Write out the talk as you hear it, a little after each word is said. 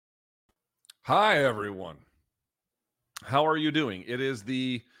Hi, everyone. How are you doing? It is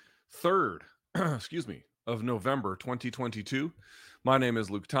the 3rd, of November 2022. My name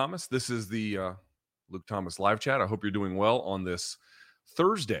is Luke Thomas. This is the Luke Thomas live chat. I hope you're doing well on this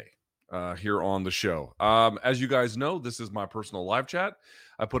Thursday here on the show. As you guys know, this is my personal live chat.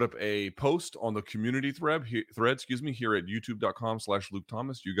 I put up a post on the community thread here at youtube.com/Luke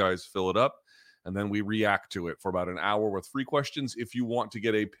Thomas. You guys fill it up and then we react to it for about an hour with free questions. If you want to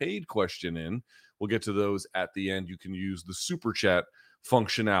get a paid question in, we'll get to those at the end. You can use the super chat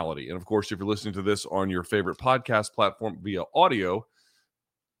functionality. And of course, if you're listening to this on your favorite podcast platform via audio,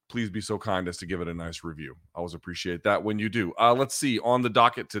 please be so kind as to give it a nice review. I always appreciate that when you do. Let's see. On the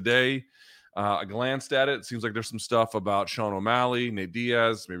docket today, I glanced at it. It seems like there's some stuff about Sean O'Malley, Nate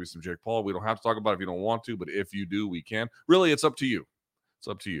Diaz, maybe some Jake Paul. We don't have to talk about it if you don't want to, but if you do, we can. Really, it's up to you. It's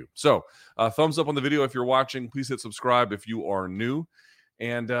up to you. So, thumbs up on the video if you're watching. Please hit subscribe if you are new.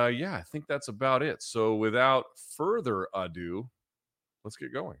 And yeah, I think that's about it. So, without further ado, let's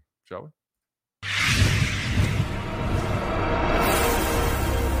get going, shall we?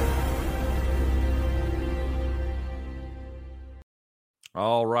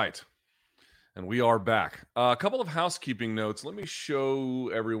 All right. And we are back. A couple of housekeeping notes. Let me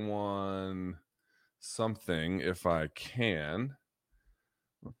show everyone something if I can.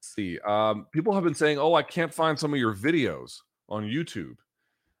 Let's see. People have been saying, "Oh, I can't find some of your videos on YouTube."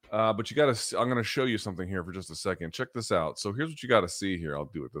 But you got to. I'm going to show you something here for just a second. Check this out. So here's what you got to see here. I'll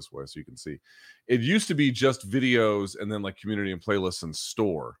do it this way so you can see. It used to be just videos and then like community and playlists and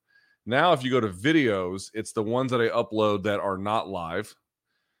store. Now, if you go to videos, it's the ones that I upload that are not live.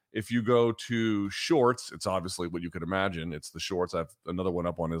 If you go to shorts, it's obviously what you could imagine. It's the shorts. I have another one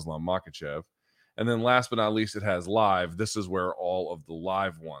up on Islam Makhachev. And then last but not least, it has live. This is where all of the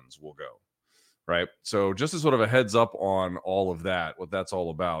live ones will go, right? So just as sort of a heads up on all of that, what that's all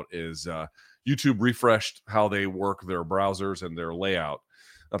about is YouTube refreshed how they work their browsers and their layout.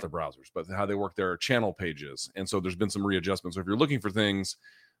 Not their browsers, but how they work their channel pages. And so there's been some readjustments. So if you're looking for things,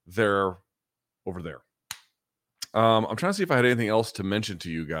 they're over there. I'm trying to see if I had anything else to mention to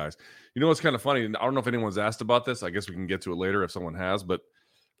you guys. You know what's kind of funny? I don't know if anyone's asked about this. I guess we can get to it later if someone has, but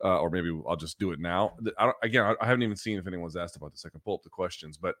or maybe I'll just do it now. I haven't even seen if anyone's asked about this. I can pull up the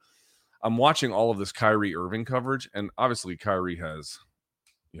questions, but I'm watching all of this Kyrie Irving coverage, and obviously Kyrie has,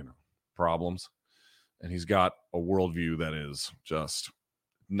 problems, and he's got a worldview that is just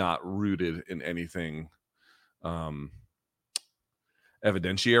not rooted in anything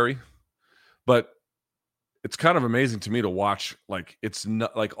evidentiary, but it's kind of amazing to me to watch. Like, it's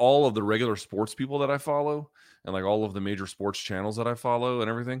not like all of the regular sports people that I follow and like all of the major sports channels that I follow and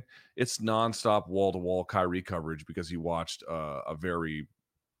everything. It's nonstop wall-to-wall Kyrie coverage because he watched a very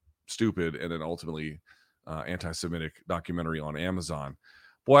stupid and then ultimately anti-Semitic documentary on Amazon.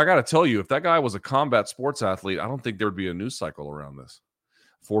 Boy, I got to tell you, if that guy was a combat sports athlete, I don't think there would be a news cycle around this,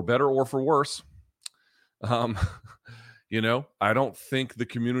 for better or for worse. I don't think the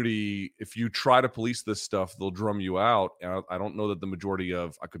community, if you try to police this stuff, they'll drum you out. And I don't know that the majority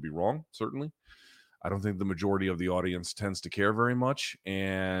of, I could be wrong, certainly. I don't think the majority of the audience tends to care very much.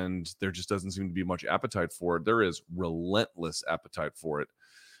 And there just doesn't seem to be much appetite for it. There is relentless appetite for it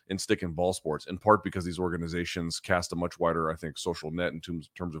in stick and ball sports, in part because these organizations cast a much wider, I think, social net in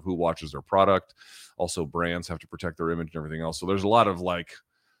terms of who watches their product. Also, brands have to protect their image and everything else. So there's a lot of like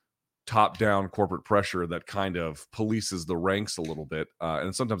top-down corporate pressure that kind of polices the ranks a little bit.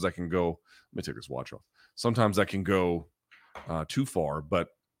 And sometimes that can go, let me take this watch off. Sometimes that can go too far. But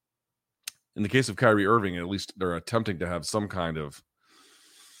in the case of Kyrie Irving, at least they're attempting to have some kind of,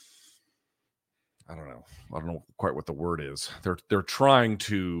 I don't know quite what the word is. They're trying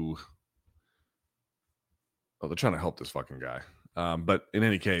to, they're trying to help this fucking guy. But in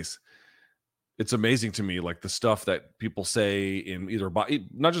any case, it's amazing to me, like the stuff that people say in either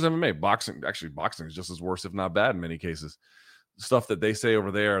not just MMA, boxing. Actually, boxing is just as worse, if not bad, in many cases. Stuff that they say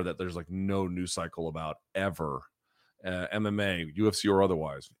over there that there's like no news cycle about ever, MMA, UFC or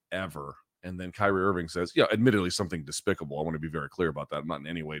otherwise, ever. And then Kyrie Irving says, admittedly something despicable. I want to be very clear about that. I'm not in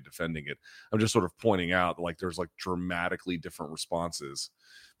any way defending it. I'm just sort of pointing out like there's like dramatically different responses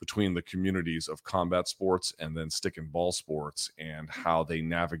between the communities of combat sports and then stick and ball sports and how they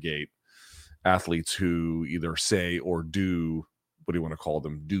navigate athletes who either say or do, what do you want to call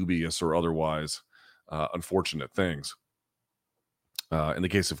them, dubious or otherwise unfortunate things. In the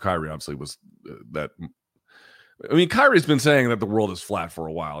case of Kyrie, obviously, was that. I mean, Kyrie's been saying that the world is flat for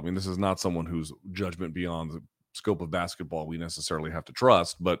a while. I mean, this is not someone whose judgment beyond the scope of basketball we necessarily have to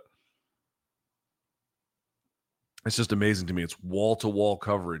trust, but it's just amazing to me. It's wall-to-wall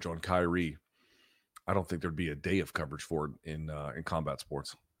coverage on Kyrie. I don't think there'd be a day of coverage for it in combat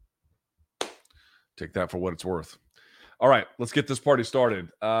sports. Take that for what it's worth. All right, let's get this party started.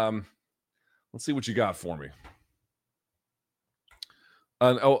 Let's see what you got for me.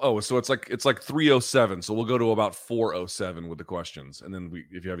 So it's like 307. So we'll go to about 407 with the questions, and then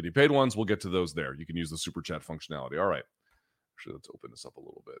if you have any paid ones, we'll get to those there. You can use the super chat functionality. All right. Actually, let's open this up a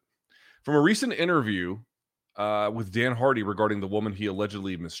little bit. From a recent interview with Dan Hardy regarding the woman he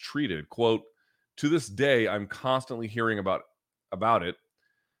allegedly mistreated, quote, "To this day, I'm constantly hearing about it,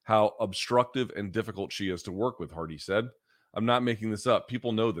 how obstructive and difficult she is to work with," Hardy said. "I'm not making this up.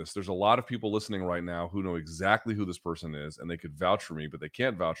 People know this. There's a lot of people listening right now who know exactly who this person is, and they could vouch for me, but they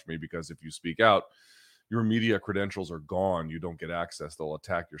can't vouch for me because if you speak out, your media credentials are gone. You don't get access. They'll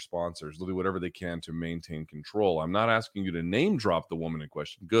attack your sponsors. They'll do whatever they can to maintain control. I'm not asking you to name drop the woman in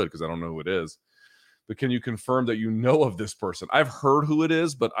question. Good, because I don't know who it is. But can you confirm that you know of this person?" I've heard who it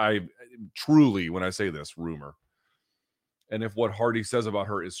is, but I truly, when I say this, rumor. "And if what Hardy says about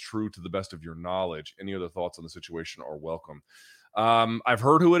her is true to the best of your knowledge, any other thoughts on the situation are welcome." I've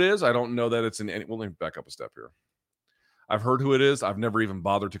heard who it is. I don't know that it's in any. Well, let me back up a step here. I've heard who it is. I've never even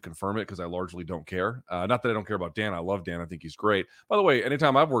bothered to confirm it because I largely don't care. Not that I don't care about Dan. I love Dan. I think he's great. By the way,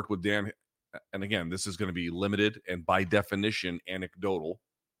 anytime I've worked with Dan, and again, this is going to be limited and by definition anecdotal.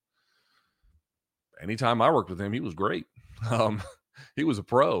 Anytime I worked with him, he was great. He was a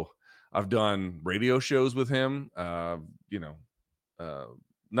pro. I've done radio shows with him. Not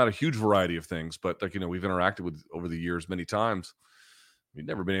a huge variety of things, but we've interacted with over the years many times. He'd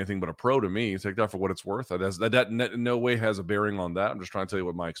never been anything but a pro to me. Take that for what it's worth. That in no way has a bearing on that. I'm just trying to tell you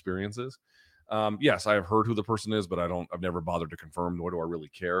what my experience is. Yes, I have heard who the person is, but I've never bothered to confirm, nor do I really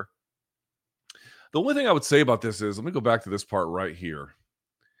care. The only thing I would say about this is, let me go back to this part right here.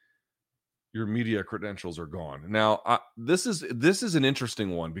 Your media credentials are gone. Now, this is an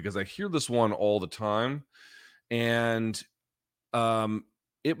interesting one because I hear this one all the time, and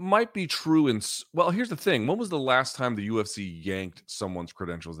it might be true. Well, here's the thing. When was the last time the UFC yanked someone's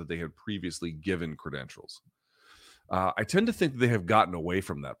credentials that they had previously given credentials? I tend to think that they have gotten away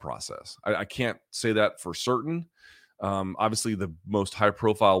from that process. I can't say that for certain. Obviously, the most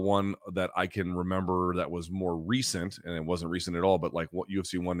high-profile one that I can remember that was more recent, and it wasn't recent at all, but like what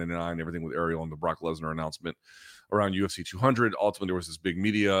UFC 199, everything with Ariel and the Brock Lesnar announcement around UFC 200. Ultimately, there was this big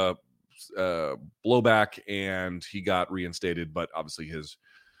media blowback, and he got reinstated. But obviously, his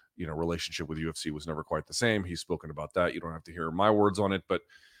relationship with UFC was never quite the same. He's spoken about that. You don't have to hear my words on it, but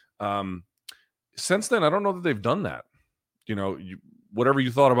since then, I don't know that they've done that. Whatever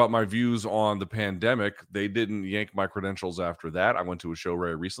you thought about my views on the pandemic, they didn't yank my credentials after that. I went to a show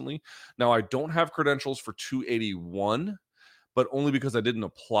very recently. Now, I don't have credentials for 281, but only because I didn't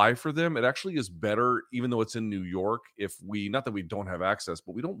apply for them. It actually is better, even though it's in New York, not that we don't have access,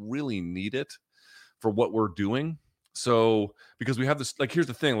 but we don't really need it for what we're doing. So, because we have this, here's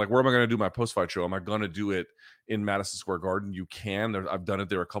the thing, where am I going to do my post-fight show? Am I going to do it in Madison Square Garden? You can. I've done it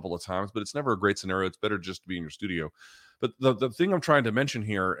there a couple of times, but it's never a great scenario. It's better just to be in your studio. But the thing I'm trying to mention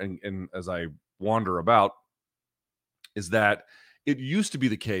here, and as I wander about, is that it used to be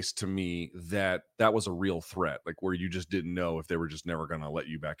the case to me that was a real threat, where you just didn't know if they were just never going to let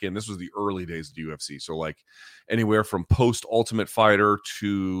you back in. This was the early days of the UFC. So anywhere from post Ultimate Fighter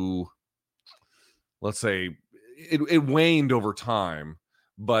to, let's say, it waned over time.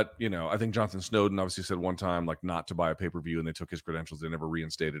 But, I think Jonathan Snowden obviously said one time, not to buy a pay-per-view, and they took his credentials. They never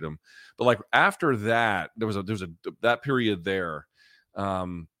reinstated him. But after that, there was that period there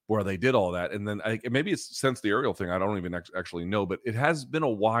where they did all that. And then maybe it's since the Ariel thing. I don't even actually know, but it has been a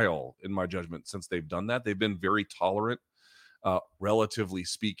while, in my judgment, since they've done that. They've been very tolerant, relatively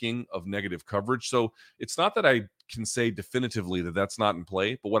speaking, of negative coverage. So it's not that I can say definitively that that's not in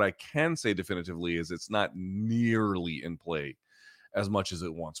play, but what I can say definitively is it's not nearly in play as much as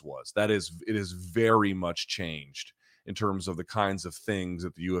it once was. It is very much changed in terms of the kinds of things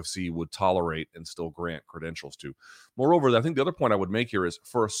that the UFC would tolerate and still grant credentials to. Moreover, I think the other point I would make here is,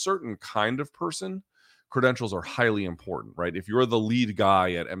 for a certain kind of person, credentials are highly important, right? If you're the lead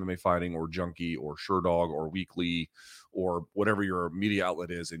guy at MMA Fighting or Junkie or Sherdog or Weekly or whatever your media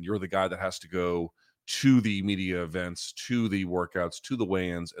outlet is, and you're the guy that has to go to the media events, to the workouts, to the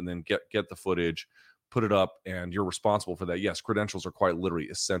weigh-ins, and then get the footage, put it up, and you're responsible for that. Yes, credentials are quite literally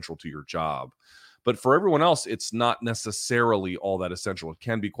essential to your job. But for everyone else, it's not necessarily all that essential. It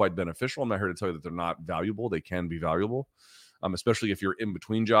can be quite beneficial. I'm not here to tell you that they're not valuable. They can be valuable, especially if you're in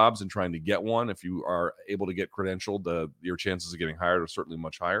between jobs and trying to get one. If you are able to get credentialed, your chances of getting hired are certainly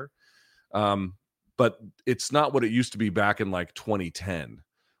much higher. But it's not what it used to be back in 2010,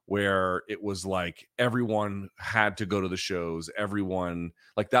 where it was everyone had to go to the shows. Everyone,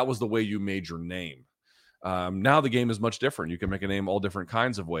 that was the way you made your name. Now the game is much different. You can make a name all different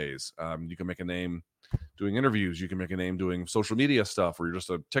kinds of ways. You can make a name doing interviews. You can make a name doing social media stuff, where you're just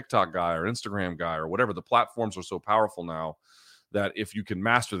a TikTok guy or Instagram guy or whatever. The platforms are so powerful now that if you can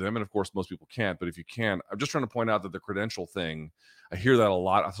master them, and of course most people can't, but if you can, I'm just trying to point out that the credential thing, I hear that a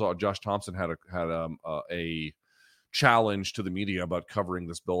lot. I saw Josh Thompson had a challenge to the media about covering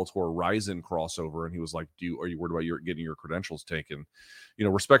this Bellator Ryzen crossover, and he was like, are you worried about getting your credentials taken?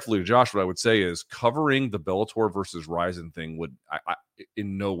 Respectfully to Josh, what I would say is covering the Bellator versus Ryzen thing would I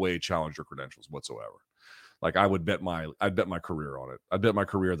in no way challenge your credentials whatsoever. Like, I'd bet my career on it. I'd bet my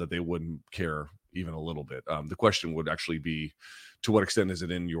career that they wouldn't care even a little bit. The question would actually be, to what extent is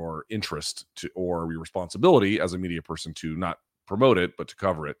it in your interest or your responsibility as a media person to not promote it, but to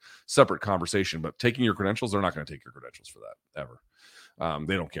cover it? Separate conversation. But taking your credentials, they're not going to take your credentials for that ever.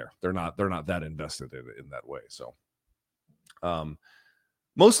 They don't care. They're not that invested in that way. So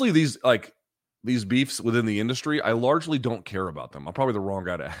mostly these beefs within the industry, I largely don't care about them. I'm probably the wrong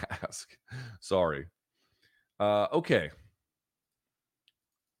guy to ask. Sorry. Okay.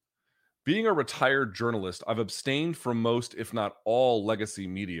 Being a retired journalist, I've abstained from most, if not all, legacy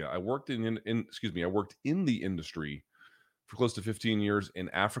media. I worked in the industry for close to 15 years in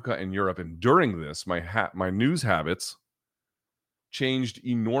Africa and Europe, and during this, my news habits changed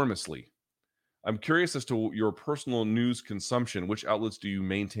enormously. I'm curious as to your personal news consumption. Which outlets do you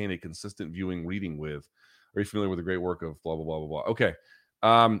maintain a consistent viewing reading with? Are you familiar with the great work of blah, blah, blah, blah, blah? Okay.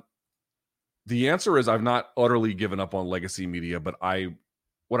 The answer is I've not utterly given up on legacy media, but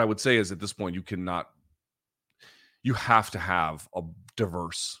what I would say is at this point, you have to have a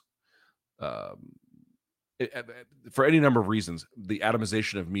diverse, for any number of reasons. The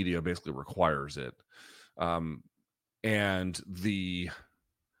atomization of media basically requires it.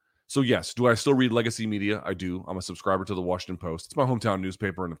 So yes, do I still read legacy media? I do. I'm a subscriber to the Washington Post. It's my hometown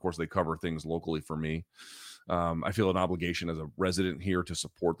newspaper, and of course they cover things locally for me. I feel an obligation as a resident here to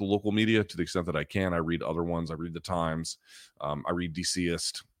support the local media to the extent that I can. I read other ones. I read the Times. I read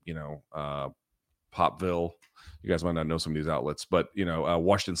DCist, Popville. You guys might not know some of these outlets, but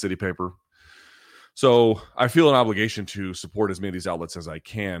Washington City Paper. So I feel an obligation to support as many of these outlets as I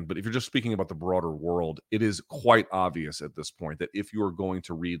can. But if you're just speaking about the broader world, it is quite obvious at this point that if you are going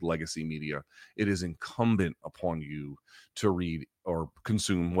to read legacy media, it is incumbent upon you to read or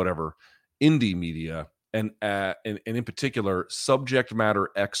consume whatever indie media, and in particular, subject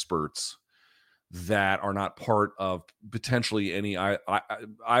matter experts that are not part of potentially any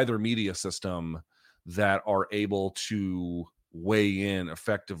either media system that are able to weigh in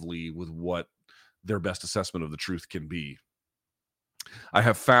effectively with what their best assessment of the truth can be. I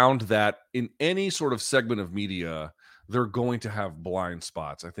have found that in any sort of segment of media, they're going to have blind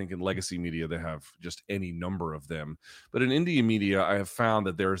spots. I think in legacy media, they have just any number of them. But in indie media, I have found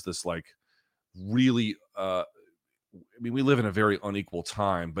that there's this really, we live in a very unequal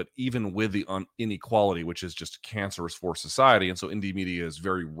time, but even with the inequality, which is just cancerous for society, and so indie media is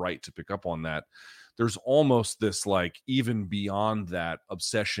very right to pick up on that, there's almost this even beyond that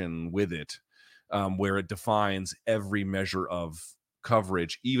obsession with it, where it defines every measure of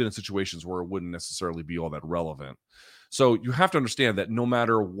coverage, even in situations where it wouldn't necessarily be all that relevant. So you have to understand that no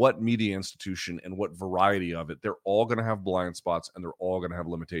matter what media institution and what variety of it, they're all going to have blind spots and they're all going to have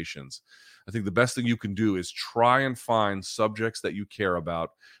limitations. I think the best thing you can do is try and find subjects that you care about,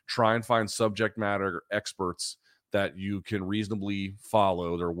 try and find subject matter experts that you can reasonably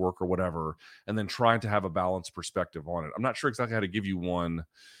follow their work or whatever, and then trying to have a balanced perspective on it. I'm not sure exactly how to give you one.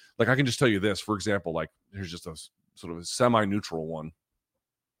 I can just tell you this, for example, here's just a sort of a semi-neutral one.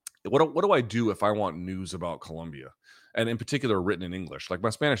 What do I do if I want news about Colombia? And in particular, written in English.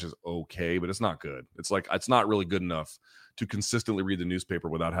 My Spanish is okay, but it's not good. It's not really good enough to consistently read the newspaper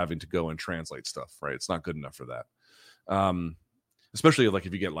without having to go and translate stuff, right? It's not good enough for that. Especially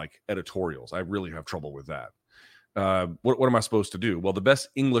if you get editorials. I really have trouble with that. What am I supposed to do? Well, the best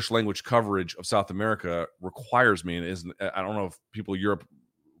English language coverage of South America requires me, and I don't know if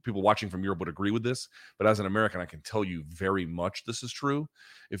people watching from Europe would agree with this, but as an American, I can tell you very much this is true.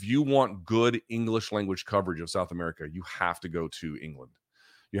 If you want good English language coverage of South America, you have to go to England.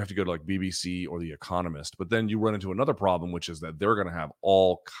 You have to go to BBC or The Economist. But then you run into another problem, which is that they're going to have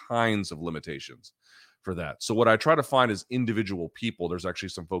all kinds of limitations for that. So what I try to find is individual people. There's actually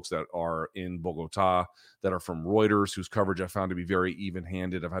some folks that are in Bogota that are from Reuters, whose coverage I found to be very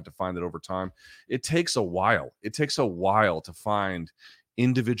even-handed. I've had to find that over time. It takes a while. It takes a while to find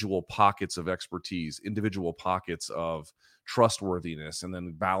individual pockets of expertise, individual pockets of trustworthiness, and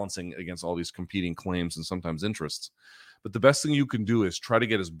then balancing against all these competing claims and sometimes interests. But the best thing you can do is try to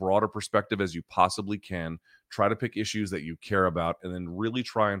get as broad a perspective as you possibly can, try to pick issues that you care about, and then really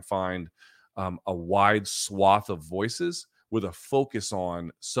try and find a wide swath of voices with a focus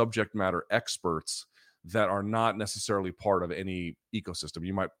on subject matter experts that are not necessarily part of any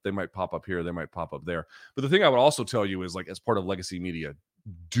ecosystem. They might pop up here, they might pop up there. But the thing I would also tell you is, like, as part of legacy media,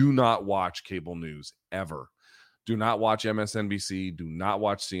 do not watch cable news ever. Do not watch MSNBC. Do not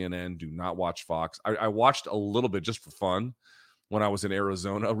watch CNN. Do not watch Fox. I watched a little bit just for fun when I was in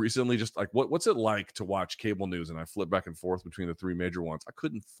Arizona recently, just like what's it like to watch cable news? And I flipped back and forth between the three major ones. I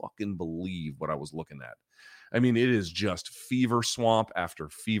couldn't fucking believe what I was looking at. I mean, it is just fever swamp after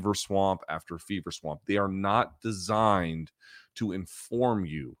fever swamp after fever swamp. They are not designed to inform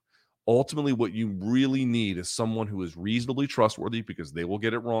you. Ultimately, what you really need is someone who is reasonably trustworthy, because they will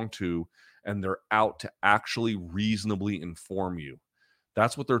get it wrong too, and they're out to actually reasonably inform you.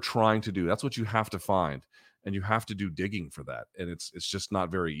 That's what they're trying to do. That's what you have to find, and you have to do digging for that. And it's just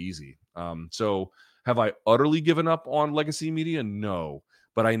not very easy. So have I utterly given up on legacy media? No,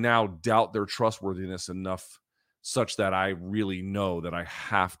 but I now doubt their trustworthiness enough such that I really know that I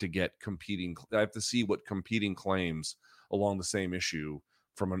have to see what competing claims along the same issue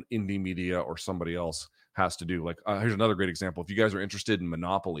from an indie media or somebody else has to do. Like, here's another great example. If you guys are interested in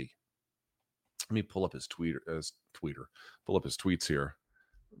Monopoly, let me pull up his pull up his tweets here.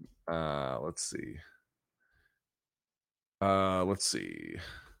 Let's see.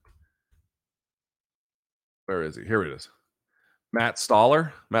 Where is he? Here it is. Matt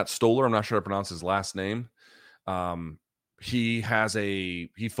Stoller. I'm not sure how to pronounce his last name. He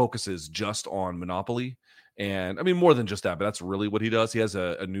focuses just on Monopoly. And I mean, more than just that, but that's really what he does. He has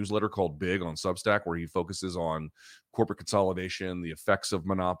a newsletter called Big on Substack, where he focuses on corporate consolidation, the effects of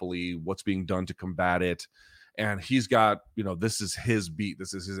monopoly, what's being done to combat it. And he's got, this is his beat.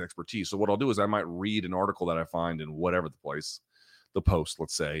 This is his expertise. So what I'll do is I might read an article that I find in whatever the post,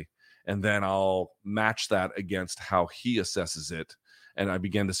 let's say, and then I'll match that against how he assesses it. And I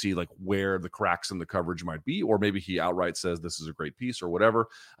begin to see like where the cracks in the coverage might be, or maybe he outright says this is a great piece or whatever.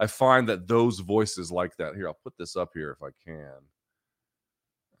 I find that those voices like that. Here, I'll put this up here if I can.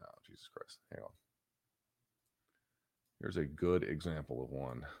 Oh, Jesus Christ. Hang on. Here's a good example of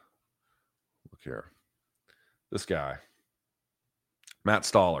one. Look here. This guy, Matt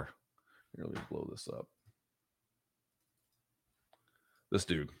Stoller. Here, let me blow this up. This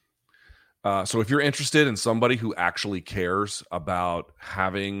dude. So if you're interested in somebody who actually cares about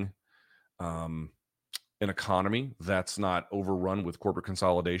having an economy that's not overrun with corporate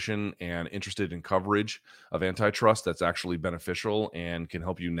consolidation, and interested in coverage of antitrust that's actually beneficial and can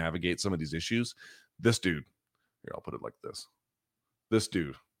help you navigate some of these issues, this dude, here, I'll put it like this. This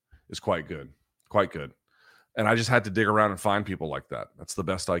dude is quite good. And I just had to dig around and find people like that. That's the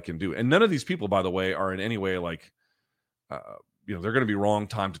best I can do. And none of these people, by the way, are in any way like, they're going to be wrong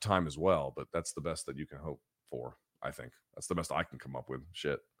time to time as well, but that's the best that you can hope for. I think that's the best I can come up with.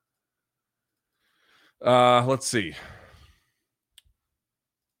 Shit. Let's see.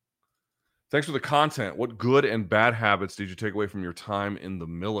 Thanks for the content. What good and bad habits did you take away from your time in the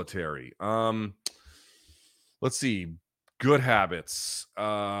military? Let's see. Good habits,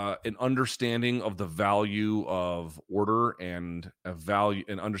 an understanding of the value of order, and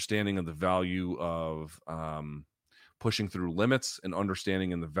an understanding of the value of pushing through limits, and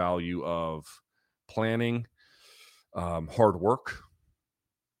understanding in the value of planning, hard work,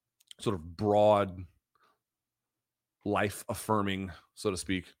 sort of broad life affirming, so to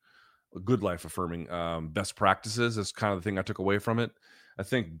speak, good life affirming best practices is kind of the thing I took away from it. I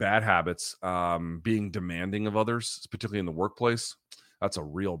think bad habits, being demanding of others, particularly in the workplace, that's a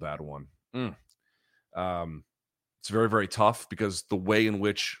real bad one. It's very, very tough, because the way in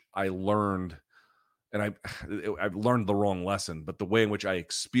which I learned, and I've learned the wrong lesson, but the way in which I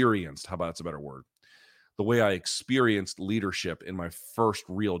experienced, how about that's a better word, the way I experienced leadership in my first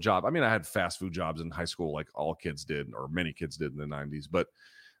real job. I mean, I had fast food jobs in high school, like all kids did, or many kids did in the 90s, but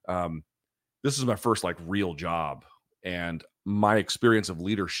this is my first like real job. And my experience of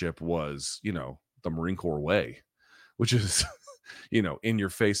leadership was, the Marine Corps way, which is, in your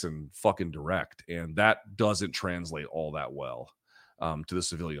face and fucking direct. And that doesn't translate all that well to the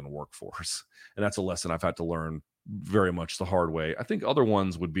civilian workforce. And that's a lesson I've had to learn very much the hard way. I think other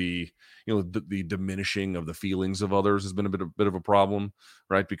ones would be, the diminishing of the feelings of others has been a bit of a problem,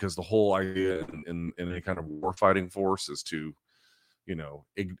 right? Because the whole idea in any kind of warfighting force is to,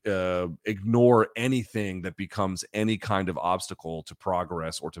 ignore anything that becomes any kind of obstacle to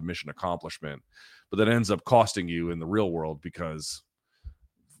progress or to mission accomplishment, but that ends up costing you in the real world, because,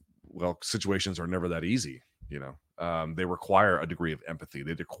 well, situations are never that easy. They require a degree of empathy.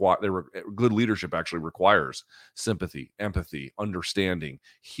 Good leadership actually requires sympathy, empathy, understanding,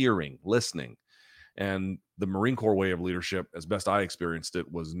 hearing, listening. And the Marine Corps way of leadership, as best I experienced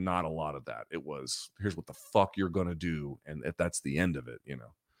it, was not a lot of that. It was, here's what the fuck you're going to do. And that's the end of it, you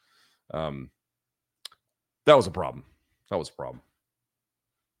know. That was a problem. That was a problem.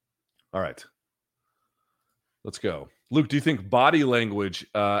 All right. Let's go. Luke, do you think body language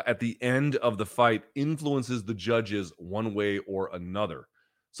at the end of the fight influences the judges one way or another,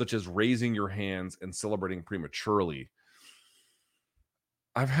 such as raising your hands and celebrating prematurely?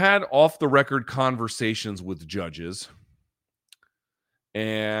 I've had off the record conversations with judges,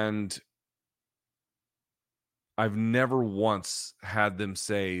 and I've never once had them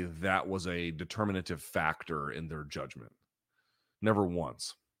say that was a determinative factor in their judgment. Never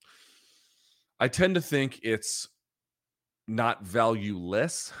once. I tend to think it's not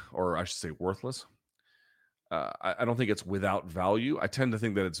valueless, or I should say worthless. I don't think it's without value. I tend to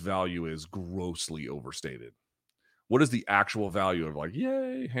think that its value is grossly overstated. What is the actual value of, like,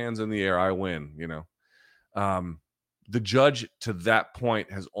 yay, hands in the air, I win, you know? The judge to that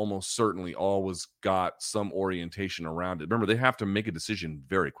point has almost certainly always got some orientation around it. Remember, they have to make a decision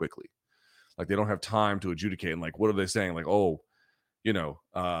very quickly. Like, they don't have time to adjudicate. And like, what are they saying? Like, oh, you know,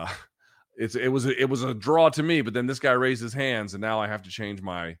 it was a draw to me, but then this guy raised his hands, and now I have to change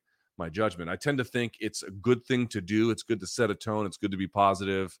my judgment. I tend to think it's a good thing to do. It's good to set a tone. It's good to be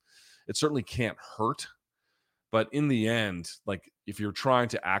positive. It certainly can't hurt. But in the end, like, if you're trying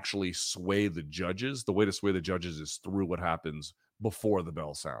to actually sway the judges, the way to sway the judges is through what happens before the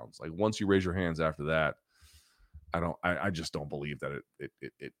bell sounds. Like, once you raise your hands after that, I just don't believe that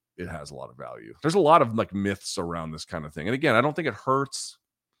it has a lot of value. There's a lot of like myths around this kind of thing. And again, I don't think it hurts.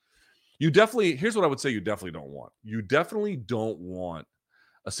 Here's what I would say you definitely don't want. You definitely don't want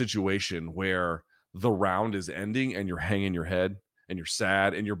a situation where the round is ending and you're hanging your head and you're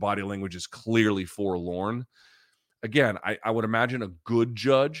sad and your body language is clearly forlorn. Again, I would imagine a good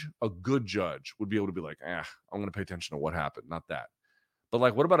judge would be able to be like, I'm going to pay attention to what happened, not that. But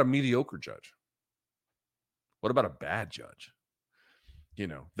like, what about a mediocre judge? What about a bad judge? You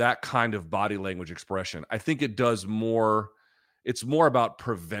know, that kind of body language expression. I think it does more. It's more about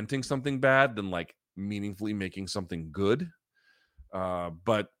preventing something bad than like meaningfully making something good.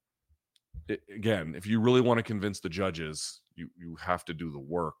 But again, if you really want to convince the judges, you have to do the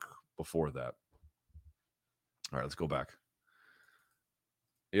work before that. All right, let's go back.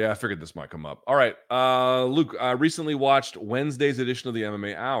 Yeah, I figured this might come up. All right, Luke, I recently watched Wednesday's edition of the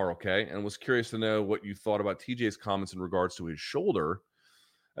MMA Hour, okay, and was curious to know what you thought about TJ's comments in regards to his shoulder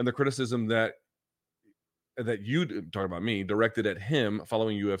and the criticism that you, talking about me, directed at him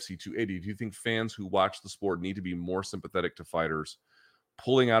following UFC 280. Do you think fans who watch the sport need to be more sympathetic to fighters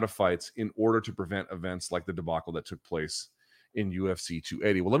pulling out of fights in order to prevent events like the debacle that took place in UFC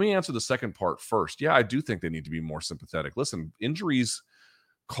 280? Well, let me answer the second part first. Yeah, I do think they need to be more sympathetic. Listen, injuries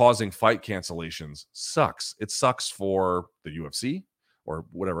causing fight cancellations sucks. It sucks for the UFC or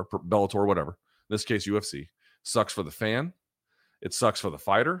whatever, Bellator, whatever. In this case, UFC. Sucks for the fan. It sucks for the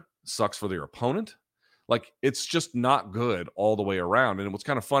fighter. It sucks for their opponent. Like, it's just not good all the way around. And what's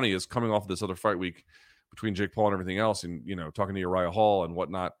kind of funny is coming off of this other fight week between Jake Paul and everything else, and, you know, talking to Uriah Hall and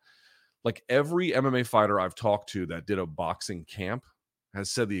whatnot, like, every MMA fighter I've talked to that did a boxing camp has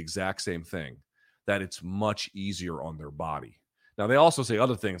said the exact same thing, that it's much easier on their body. Now, they also say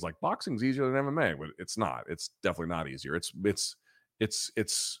other things like boxing's easier than MMA, but it's not. It's definitely not easier. It's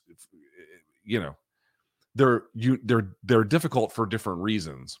you know, they're difficult for different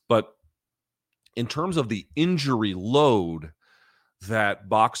reasons. But in terms of the injury load that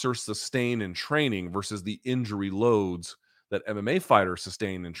boxers sustain in training versus the injury loads that MMA fighters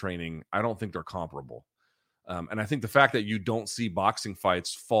sustain in training, I don't think they're comparable. And I think the fact that you don't see boxing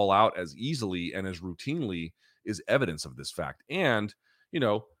fights fall out as easily and as routinely is evidence of this fact. And, you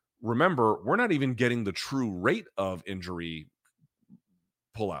know, remember, we're not even getting the true rate of injury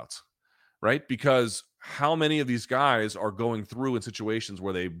pullouts, right? Because how many of these guys are going through in situations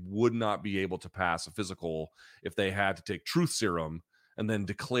where they would not be able to pass a physical if they had to take truth serum and then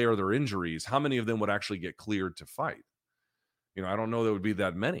declare their injuries? How many of them would actually get cleared to fight? You know, I don't know there would be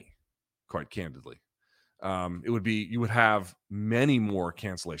that many, quite candidly. You would have many more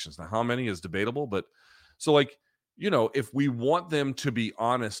cancellations. Now, how many is debatable, but so, like, you know, if we want them to be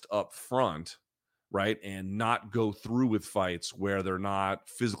honest up front, right, and not go through with fights where they're not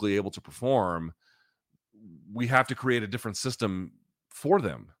physically able to perform, we have to create a different system for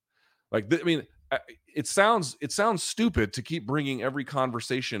them. Like, I mean, it sounds stupid to keep bringing every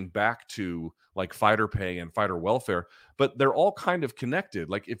conversation back to like fighter pay and fighter welfare, but they're all kind of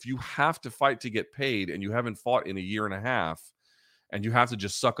connected. Like, if you have to fight to get paid and you haven't fought in a year and a half, and you have to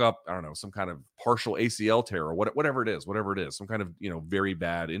just suck up, I don't know, some kind of partial ACL tear or whatever it is, some kind of, very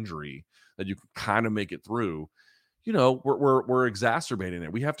bad injury that you can kind of make it through, we're exacerbating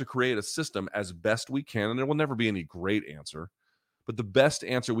it. We have to create a system as best we can, and there will never be any great answer, but the best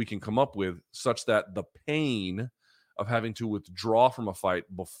answer we can come up with, such that the pain of having to withdraw from a fight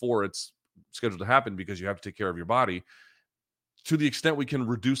before it's scheduled to happen because you have to take care of your body, to the extent we can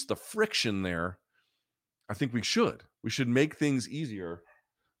reduce the friction there, I think we should. We should make things easier.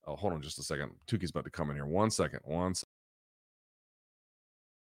 Oh, hold on just a second. Tuki's about to come in here. One second.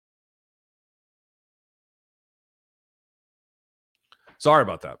 Sorry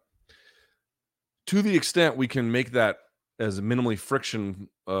about that. To the extent we can make that as minimally friction,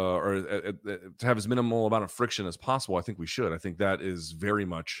 or to have as minimal amount of friction as possible, I think we should. I think that is very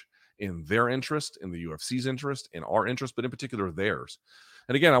much in their interest, in the UFC's interest, in our interest, but in particular theirs.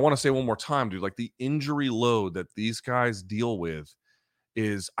 And again, I want to say one more time, dude, like the injury load that these guys deal with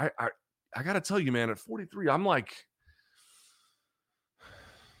is, I got to tell you, man, at 43, I'm like,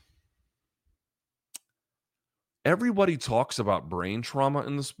 everybody talks about brain trauma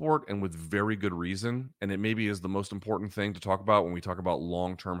in the sport, and with very good reason. And it maybe is the most important thing to talk about when we talk about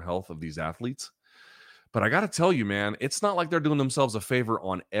long-term health of these athletes. But I got to tell you, man, it's not like they're doing themselves a favor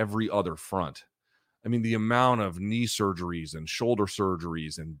on every other front. I mean, the amount of knee surgeries and shoulder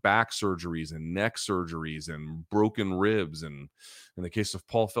surgeries and back surgeries and neck surgeries and broken ribs, and in the case of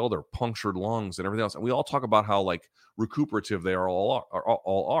Paul Felder, punctured lungs and everything else. And we all talk about how like recuperative they all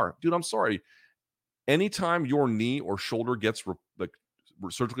are. Dude, I'm sorry. Anytime your knee or shoulder gets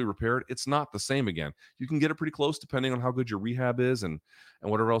surgically repaired, it's not the same again. You can get it pretty close depending on how good your rehab is and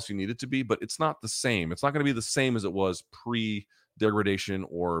whatever else you need it to be, but it's not the same. It's not going to be the same as it was pre-degradation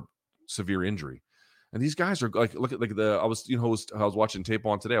or severe injury. And these guys are like, look at I was watching tape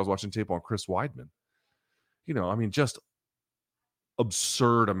on today. I was watching tape on Chris Weidman. I mean, just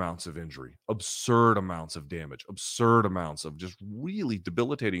absurd amounts of injury, absurd amounts of damage, absurd amounts of just really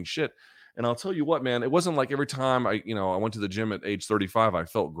debilitating shit. And I'll tell you what, man, it wasn't like every time I went to the gym at age 35, I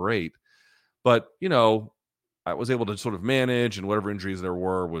felt great. But, I was able to sort of manage, and whatever injuries there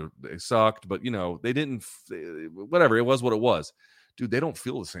were, they sucked. But, they didn't, whatever, it was what it was. Dude, they don't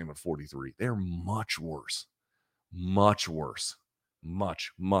feel the same at 43. They're much worse. Much worse.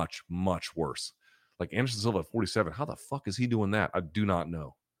 Much, much, much worse. Like Anderson Silva at 47, how the fuck is he doing that? I do not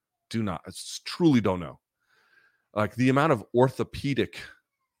know. I truly don't know. Like the amount of orthopedic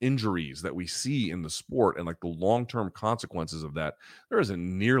injuries that we see in the sport and like the long-term consequences of that, there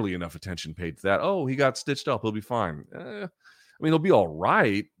isn't nearly enough attention paid to that. Oh, he got stitched up, he'll be fine. I mean, he'll be all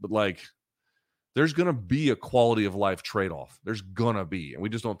right, but like there's going to be a quality of life trade-off. There's going to be, and we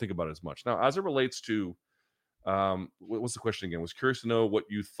just don't think about it as much. Now, as it relates to, what's the question again? Was curious to know what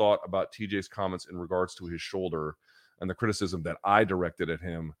you thought about TJ's comments in regards to his shoulder and the criticism that I directed at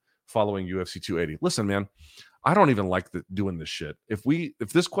him following UFC 280. Listen, man, I don't even like doing this shit. If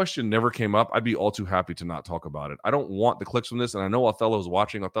this question never came up, I'd be all too happy to not talk about it. I don't want the clicks from this, and I know Othello's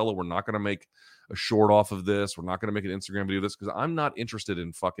watching. Othello, we're not going to make a short off of this. We're not going to make an Instagram video of this because I'm not interested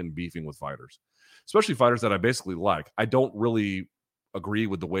in fucking beefing with fighters, especially fighters that I basically like. I don't really agree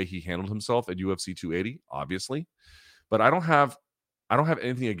with the way he handled himself at UFC 280, obviously, but I don't have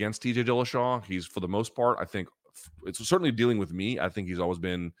anything against TJ Dillashaw. He's, for the most part, I think it's certainly dealing with me. I think he's always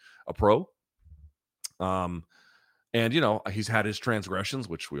been a pro. And he's had his transgressions,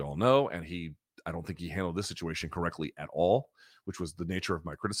 which we all know, and I don't think he handled this situation correctly at all, which was the nature of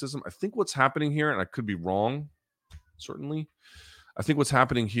my criticism. I think what's happening here, and I could be wrong, certainly, I think what's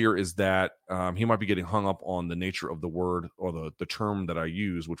happening here is that he might be getting hung up on the nature of the word or the term that I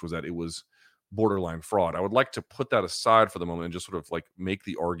used, which was that it was borderline fraud. I would like to put that aside for the moment and just sort of like make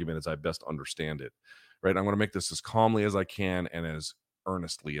the argument as I best understand it, right? I'm going to make this as calmly as I can and as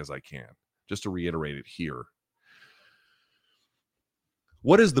earnestly as I can, just to reiterate it here.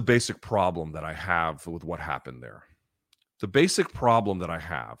 What is the basic problem that I have with what happened there? The basic problem that I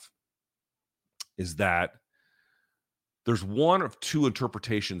have is that there's one of two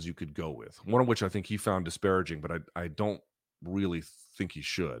interpretations you could go with, one of which I think he found disparaging, but I don't really think he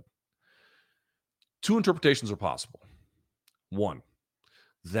should. Two interpretations are possible. One,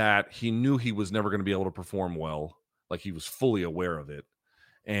 that he knew he was never going to be able to perform well, like he was fully aware of it,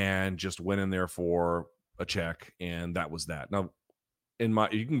 and just went in there for a check, and that was that. Now,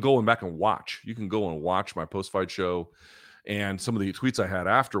 you can go back and watch. You can go and watch my post-fight show and some of the tweets I had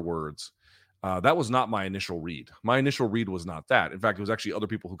afterwards. That was not my initial read. My initial read was not that. In fact, it was actually other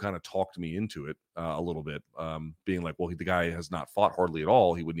people who kind of talked me into it a little bit, being like, well, the guy has not fought hardly at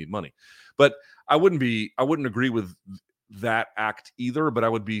all. He would need money. But I wouldn't agree with that act either, but I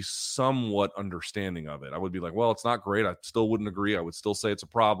would be somewhat understanding of it. I would be like, well, it's not great. I still wouldn't agree. I would still say it's a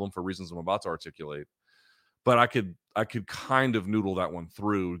problem for reasons I'm about to articulate. But I could kind of noodle that one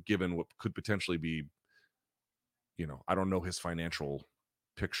through, given what could potentially be, I don't know his financial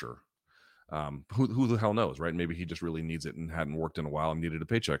picture. Who the hell knows, right? Maybe he just really needs it and hadn't worked in a while and needed a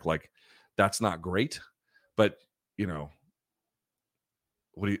paycheck. Like, that's not great, but it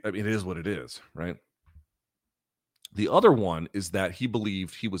is what it is, right? The other one is that he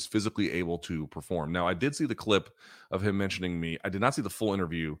believed he was physically able to perform. Now, I did see the clip of him mentioning me. I did not see the full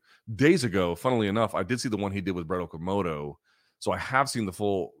interview days ago. Funnily enough, I did see the one he did with Brett Okamoto. So I have seen the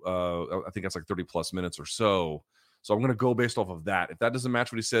full, I think that's like 30 plus minutes or so. So I'm going to go based off of that. If that doesn't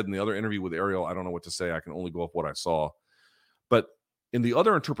match what he said in the other interview with Ariel, I don't know what to say. I can only go off what I saw. But in the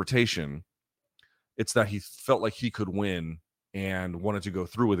other interpretation, it's that he felt like he could win and wanted to go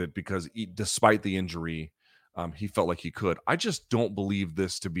through with it because despite the injury, he felt like he could. I just don't believe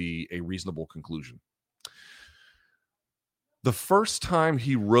this to be a reasonable conclusion. The first time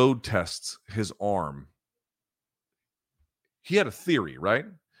he road tests his arm, he had a theory, right?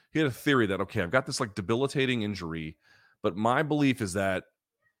 He had a theory that, okay, I've got this like debilitating injury, but my belief is that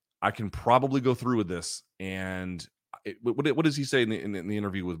I can probably go through with this. And what does he say in the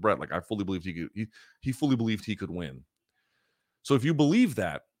interview with Brett? Like, I fully believed he fully believed he could win. So if you believe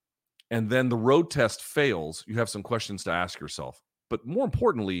that, and then the road test fails, you have some questions to ask yourself. But more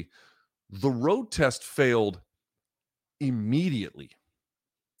importantly, the road test failed immediately.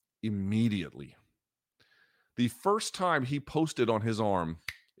 Immediately. The first time he posted on his arm,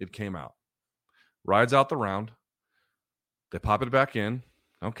 it came out. Rides out the round. They pop it back in.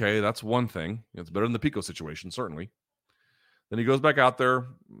 Okay, that's one thing. It's better than the Pico situation, certainly. Then he goes back out there,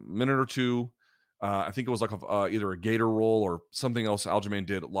 minute or two. I think it was like either a gator roll or something else Aljamain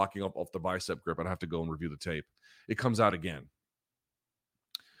did, locking up off the bicep grip. I'd have to go and review the tape. It comes out again.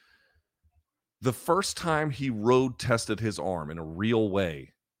 The first time he road tested his arm in a real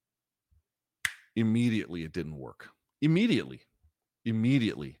way, immediately it didn't work. Immediately.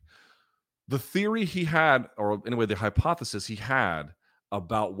 The theory he had, or anyway, the hypothesis he had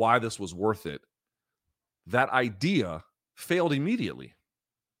about why this was worth it, that idea failed immediately.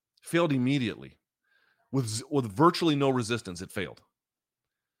 With virtually no resistance, it failed.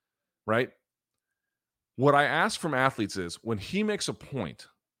 Right? What I ask from athletes is, when he makes a point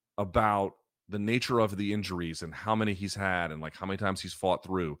about the nature of the injuries and how many he's had and like how many times he's fought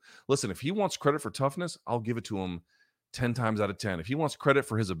through, listen, if he wants credit for toughness, I'll give it to him 10 times out of 10. If he wants credit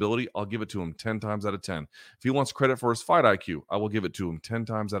for his ability, I'll give it to him 10 times out of 10. If he wants credit for his fight IQ, I will give it to him 10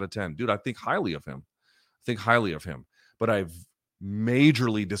 times out of 10. Dude, I think highly of him. But I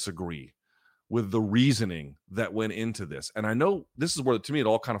majorly disagree with the reasoning that went into this. And I know this is where, to me, it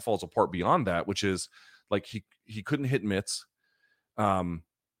all kind of falls apart beyond that, which is like he couldn't hit mitts, and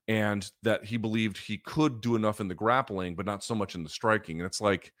that he believed he could do enough in the grappling, but not so much in the striking. And it's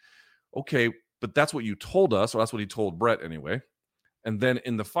like, okay, but that's what you told us, or that's what he told Brett anyway. And then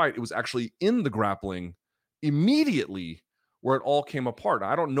in the fight, it was actually in the grappling immediately where it all came apart.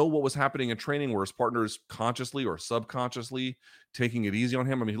 I don't know what was happening in training where his partners consciously or subconsciously taking it easy on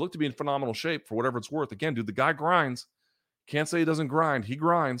him. I mean, he looked to be in phenomenal shape for whatever it's worth. Again, dude, the guy grinds. Can't say he doesn't grind. He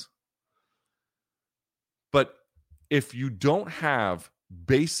grinds. But if you don't have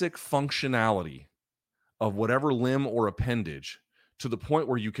basic functionality of whatever limb or appendage to the point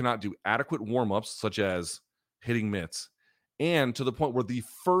where you cannot do adequate warm-ups, such as hitting mitts, and to the point where the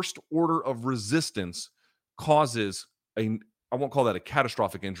first order of resistance causes I won't call that a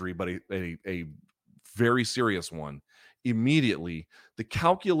catastrophic injury, but a very serious one, immediately, the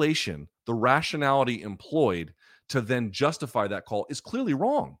calculation, the rationality employed to then justify that call is clearly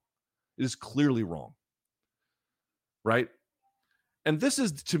wrong. It is clearly wrong. Right? And this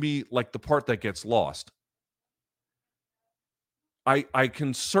is, to me, like the part that gets lost. I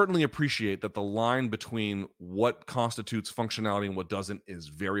can certainly appreciate that the line between what constitutes functionality and what doesn't is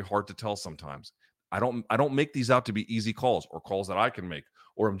very hard to tell sometimes. I don't make these out to be easy calls or calls that I can make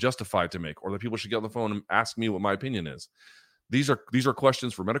or I'm justified to make or that people should get on the phone and ask me what my opinion is. These are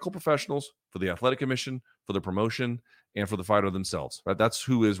questions for medical professionals, for the athletic commission, for the promotion, and for the fighter themselves. Right? That's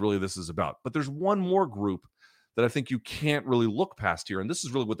who this is about. But there's one more group that I think you can't really look past here, and this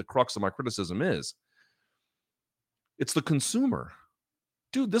is really what the crux of my criticism is. It's the consumer.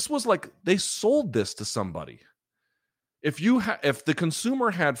 Dude, this was like they sold this to somebody. If the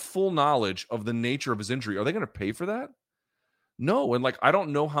consumer had full knowledge of the nature of his injury, are they going to pay for that? No. And like, I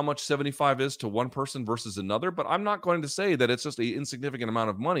don't know how much 75 is to one person versus another, but I'm not going to say that it's just an insignificant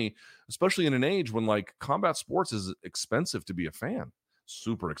amount of money, especially in an age when like combat sports is expensive to be a fan,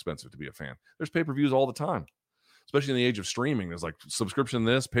 super expensive to be a fan. There's pay-per-views all the time. especially in the age of streaming. There's like subscription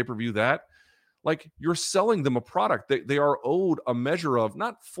this, pay-per-view that. Like, you're selling them a product. They are owed a measure of,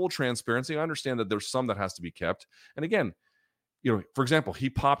 not full transparency. I understand that there's some that has to be kept. And again, for example, he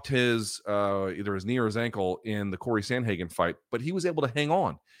popped his either his knee or his ankle in the Corey Sandhagen fight, but he was able to hang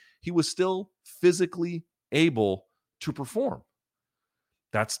on. He was still physically able to perform.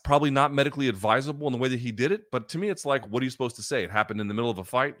 That's probably not medically advisable in the way that he did it, but to me, it's like, what are you supposed to say? It happened in the middle of a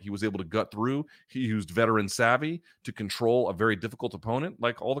fight. He was able to gut through. He used veteran savvy to control a very difficult opponent.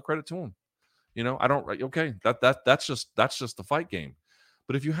 Like, all the credit to him. I don't. Okay, that's just the fight game.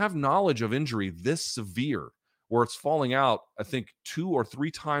 But if you have knowledge of injury this severe, where it's falling out, I think 2 or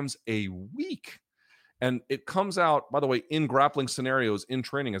 3 times a week, and it comes out, by the way, in grappling scenarios in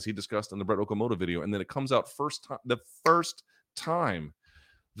training, as he discussed in the Brett Okamoto video, and then it comes out the first time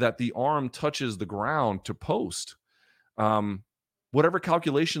that the arm touches the ground to post. Whatever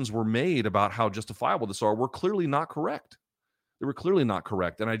calculations were made about how justifiable this were clearly not correct. They were clearly not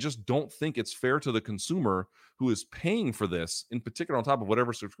correct. And I just don't think it's fair to the consumer who is paying for this, in particular on top of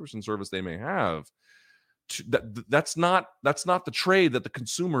whatever subscription service they may have. That's not the trade that the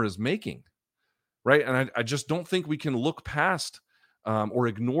consumer is making, right? And I just don't think we can look past or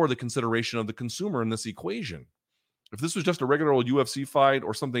ignore the consideration of the consumer in this equation. If this was just a regular old UFC fight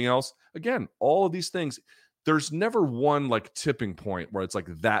or something else, again, all of these things, there's never one like tipping point where it's like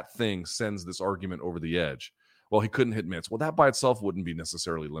that thing sends this argument over the edge. Well, he couldn't hit mitts. Well, that by itself wouldn't be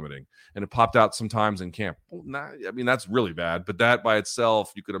necessarily limiting. And it popped out sometimes in camp. Well, that's really bad. But that by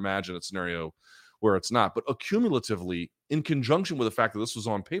itself, you could imagine a scenario where it's not. But accumulatively, in conjunction with the fact that this was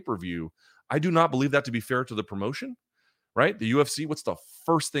on pay-per-view, I do not believe that to be fair to the promotion, right? The UFC, what's the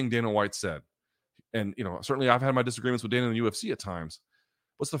first thing Dana White said? And, certainly I've had my disagreements with Dana in the UFC at times.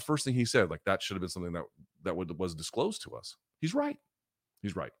 What's the first thing he said? Like, that should have been something that was disclosed to us. He's right.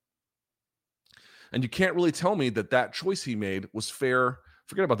 He's right. And you can't really tell me that choice he made was fair.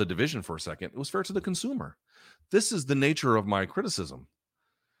 Forget about the division for a second. It was fair to the consumer. This is the nature of my criticism.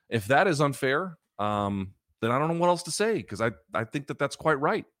 If that is unfair, then I don't know what else to say, because I think that's quite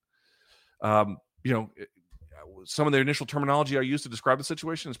right. Some of the initial terminology I used to describe the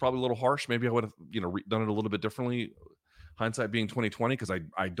situation is probably a little harsh. Maybe I would have, done it a little bit differently. Hindsight being 2020, because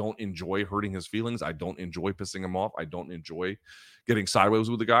I don't enjoy hurting his feelings. I don't enjoy pissing him off. I don't enjoy getting sideways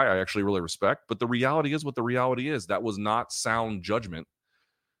with the guy I actually really respect. But the reality is what the reality is. That was not sound judgment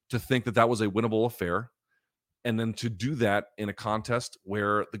to think that was a winnable affair, and then to do that in a contest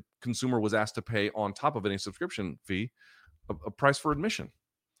where the consumer was asked to pay, on top of any subscription fee, a price for admission.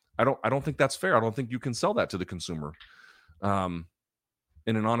 I don't think that's fair. I don't think you can sell that to the consumer in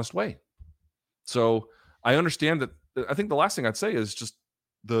an honest way. So I understand that. I think the last thing I'd say is just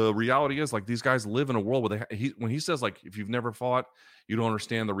the reality is, like, these guys live in a world where when he says, like, if you've never fought, you don't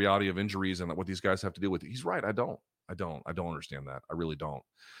understand the reality of injuries and what these guys have to deal with. He's right. I don't understand that. I really don't.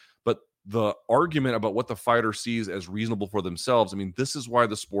 But the argument about what the fighter sees as reasonable for themselves, I mean, this is why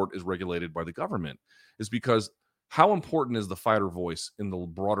the sport is regulated by the government, is because how important is the fighter voice in the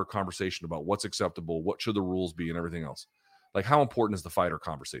broader conversation about what's acceptable, what should the rules be, and everything else? Like, how important is the fighter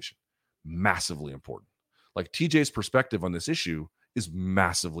conversation? Massively important. Like, TJ's perspective on this issue is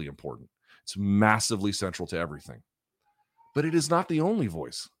massively important. It's massively central to everything. But it is not the only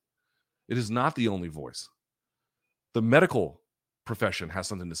voice. It is not the only voice. The medical profession has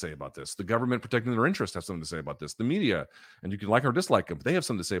something to say about this. The government protecting their interests has something to say about this. The media, and you can like or dislike them, but they have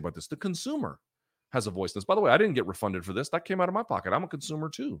something to say about this. The consumer has a voice in this. By the way, I didn't get refunded for this. That came out of my pocket. I'm a consumer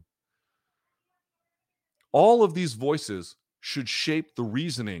too. All of these voices should shape the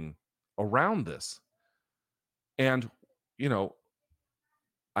reasoning around this. And,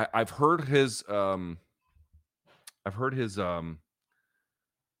 I've heard his,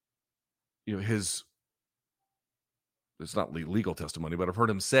 his, it's not legal testimony, but I've heard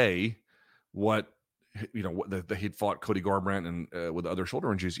him say what he'd fought Cody Garbrandt and with other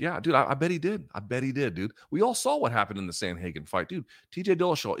shoulder injuries. Yeah, dude, I bet he did. I bet he did, dude. We all saw what happened in the Sandhagen fight, dude. TJ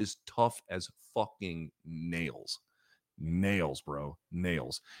Dillashaw is tough as fucking nails. Nails, bro.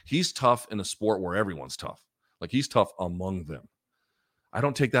 Nails. He's tough in a sport where everyone's tough. Like, he's tough among them. I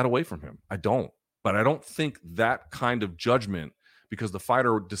don't take that away from him. I don't. But I don't think that kind of judgment, because the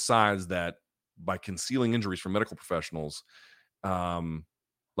fighter decides that by concealing injuries from medical professionals,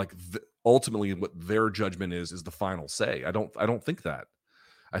 ultimately what their judgment is the final say. I don't think that.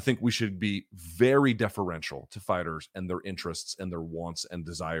 I think we should be very deferential to fighters and their interests and their wants and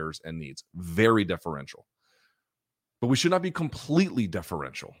desires and needs. Very deferential. But we should not be completely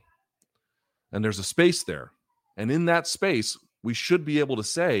deferential. And there's a space there. And in that space, we should be able to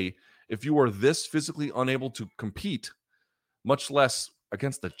say, if you are this physically unable to compete, much less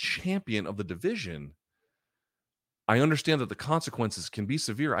against the champion of the division, I understand that the consequences can be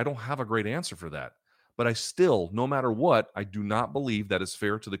severe. I don't have a great answer for that. But I still, no matter what, I do not believe that is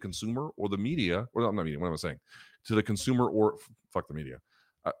fair to the consumer or the media, or not media, what am I saying? To the consumer or, fuck the media,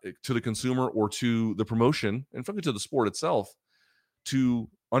 to the consumer or to the promotion, and frankly to the sport itself, to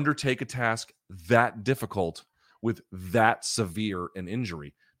undertake a task that difficult with that severe an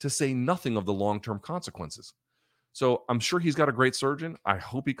injury, to say nothing of the long-term consequences. So I'm sure he's got a great surgeon. I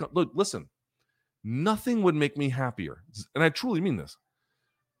hope he look, listen, nothing would make me happier. And I truly mean this.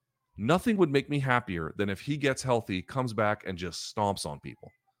 Nothing would make me happier than if he gets healthy, comes back, and just stomps on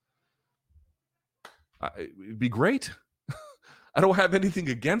people. It'd be great. I don't have anything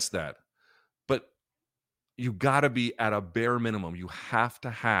against that. But you got to be at a bare minimum. You have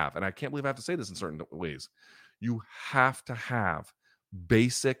to have, and I can't believe I have to say this in certain ways, you have to have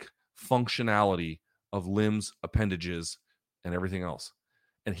basic functionality of limbs, appendages, and everything else.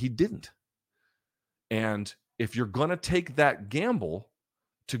 And he didn't. And if you're going to take that gamble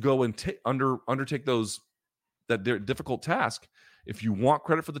to go and undertake that difficult task, if you want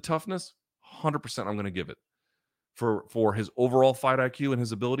credit for the toughness, 100% I'm going to give it. For his overall fight IQ and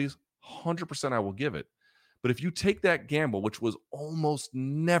his abilities, 100% I will give it. But if you take that gamble, which was almost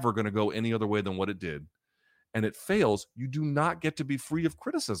never going to go any other way than what it did, and it fails, you do not get to be free of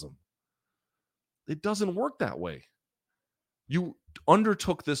criticism. It doesn't work that way. You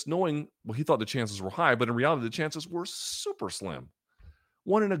undertook this knowing, well, he thought the chances were high, but in reality, the chances were super slim.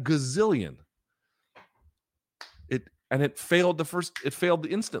 1 in a gazillion. It failed it failed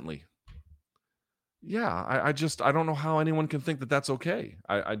instantly. Yeah, I don't know how anyone can think that that's okay.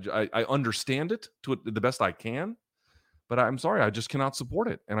 I understand it to the best I can, but I'm sorry, I just cannot support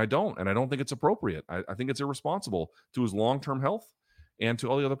it, and I don't think it's appropriate. I think it's irresponsible to his long-term health and to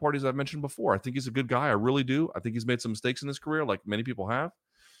all the other parties I've mentioned before. I think he's a good guy. I really do. I think he's made some mistakes in his career, like many people have.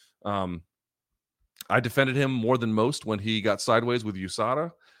 I defended him more than most when he got sideways with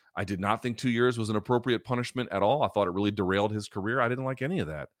USADA. I did not think 2 years was an appropriate punishment at all. I thought it really derailed his career. I didn't like any of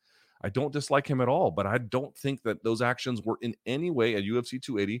that. I don't dislike him at all, but I don't think that those actions were in any way at UFC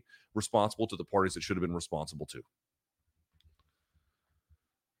 280 responsible to the parties that should have been responsible to.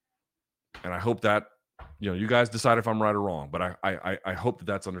 And I hope that, you guys decide if I'm right or wrong, but I hope that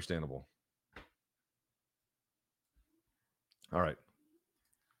that's understandable. All right.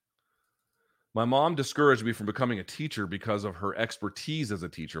 My mom discouraged me from becoming a teacher because of her expertise as a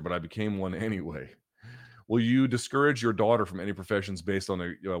teacher, but I became one anyway. Will you discourage your daughter from any professions based on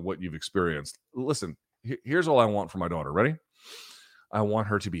what you've experienced? Listen, here's all I want for my daughter. Ready? I want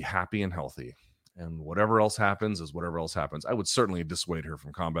her to be happy and healthy. And whatever else happens is whatever else happens. I would certainly dissuade her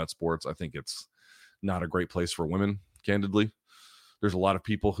from combat sports. I think it's not a great place for women, candidly. There's a lot of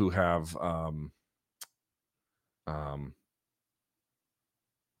people who have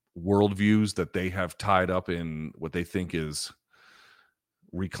worldviews that they have tied up in what they think is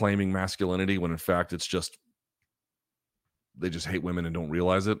reclaiming masculinity, when in fact it's just they just hate women and don't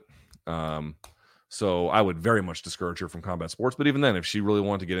realize it. So I would very much discourage her from combat sports. But even then, if she really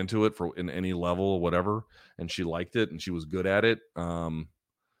wanted to get into it in any level or whatever, and she liked it and she was good at it,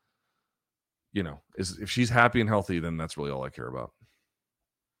 if she's happy and healthy, then that's really all I care about.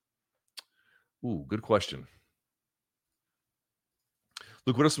 Ooh, good question.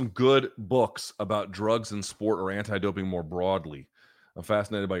 Look, what are some good books about drugs and sport or anti-doping more broadly? I'm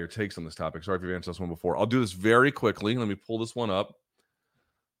fascinated by your takes on this topic. Sorry if you've answered this one before. I'll do this very quickly. Let me pull this one up.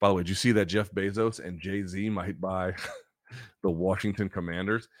 By the way, did you see that Jeff Bezos and Jay-Z might buy the Washington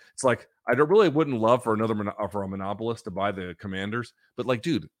Commanders? It's like, I really wouldn't love for a monopolist to buy the Commanders, but like,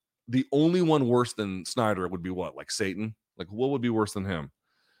 dude, the only one worse than Snyder would be what? Like Satan? Like, what would be worse than him?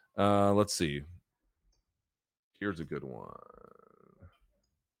 Let's see. Here's a good one.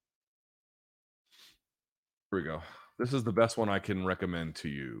 Here we go. This is the best one I can recommend to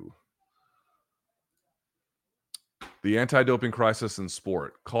you. The Anti-Doping Crisis in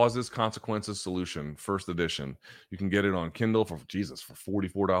Sport, Causes, Consequences, Solution, first edition. You can get it on Kindle for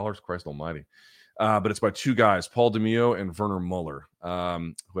 $44. Christ almighty. But it's by two guys, Paul DeMeo and Werner Muller,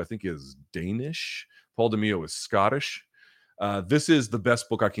 who I think is Danish. Paul DeMeo is Scottish. This is the best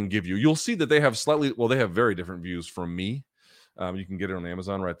book I can give you. You'll see that they have they have very different views from me. You can get it on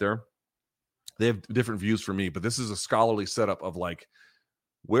Amazon right there. They have different views from me, but this is a scholarly setup of like,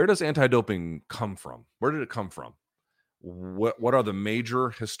 where does anti-doping come from? Where did it come from? What are the major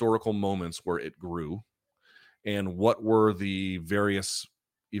historical moments where it grew, and what were the various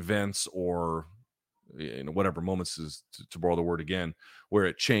events or whatever moments is to borrow the word again, where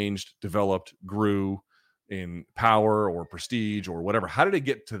it changed, developed, grew in power or prestige or whatever? How did it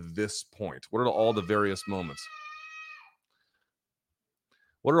get to this point? What are all the various moments?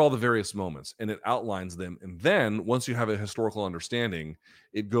 What are all the various moments? And it outlines them. And then once you have a historical understanding,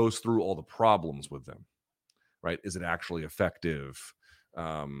 it goes through all the problems with them, right? Is it actually effective?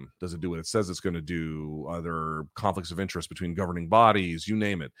 Does it do what it says it's going to do? Are there conflicts of interest between governing bodies? You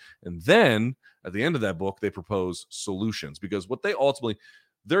name it. And then at the end of that book, they propose solutions, because what they ultimately,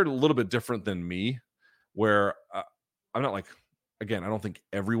 they're a little bit different than me, where I'm not like, again, I don't think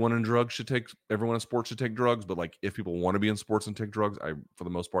everyone in sports should take drugs, but like if people want to be in sports and take drugs, I, for the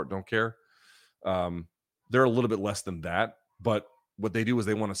most part, don't care. They're a little bit less than that, but what they do is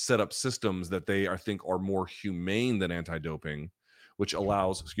they want to set up systems that they, I think, are more humane than anti-doping, which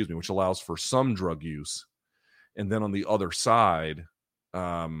allows for some drug use. And then on the other side,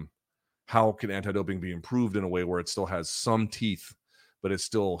 how can anti-doping be improved in a way where it still has some teeth, but it's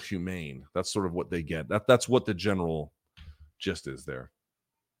still humane? That's sort of what they get. That's what the general gist is there.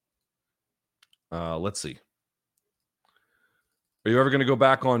 Let's see. Are you ever going to go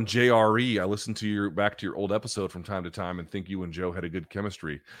back on JRE? I listened to your old episode from time to time and think you and Joe had a good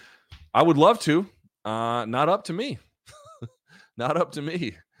chemistry. I would love to. Not up to me. Not up to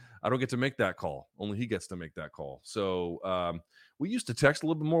me. I don't get to make that call. Only he gets to make that call. So we used to text a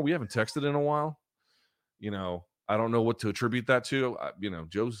little bit more. We haven't texted in a while. I don't know what to attribute that to.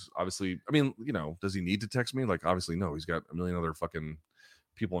 Joe's obviously, does he need to text me? Like, obviously, no. He's got a million other fucking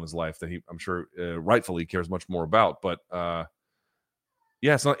people in his life that I'm sure rightfully cares much more about. But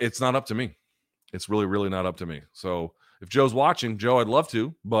yeah, it's not up to me. It's really, really not up to me. So if Joe's watching, Joe, I'd love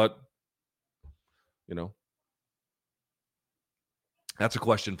to, but that's a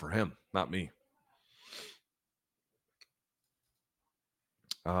question for him, not me.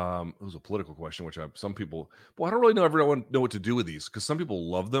 It was a political question, which some people, I don't really everyone know what to do with these, because some people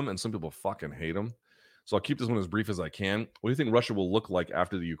love them and some people fucking hate them. So I'll keep this one as brief as I can. What do you think Russia will look like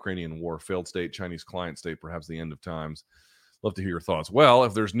after the Ukrainian war? Failed state, Chinese client state, perhaps the end of times? Love to hear your thoughts. Well,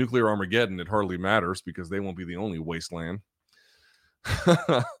 if there's nuclear Armageddon, it hardly matters, because they won't be the only wasteland.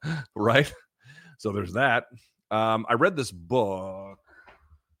 Right? So there's that. I read this book.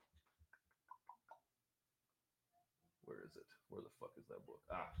 Where is it? Where the fuck is that book?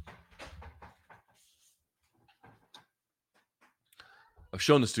 I've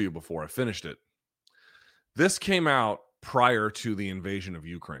shown this to you before. I finished it. This came out prior to the invasion of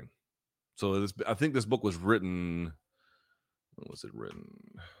Ukraine. So I think this book was written. When was it written?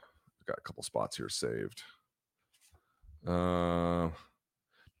 I've got a couple spots here saved.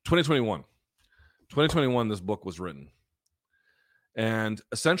 2021. 2021, this book was written. And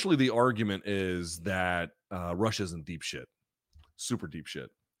essentially the argument is that Russia's in deep shit. Super deep shit.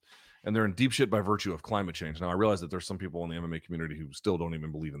 And they're in deep shit by virtue of climate change. Now, I realize that there's some people in the MMA community who still don't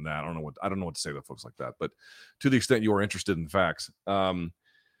even believe in that. I don't know what to say to folks like that. But to the extent you are interested in facts,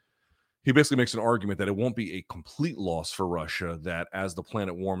 he basically makes an argument that it won't be a complete loss for Russia, that as the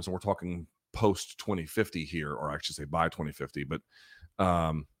planet warms, and we're talking post 2050 here, or I should say by 2050, but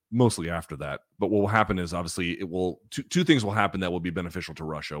mostly after that. But what will happen is, obviously, two things will happen that will be beneficial to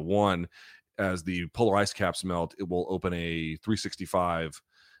Russia. One, as the polar ice caps melt, it will open a 365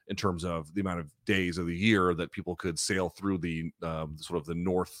 in terms of the amount of days of the year that people could sail through the sort of the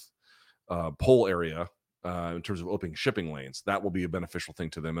North Pole area in terms of opening shipping lanes. That will be a beneficial thing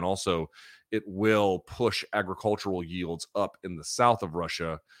to them. And also, it will push agricultural yields up in the south of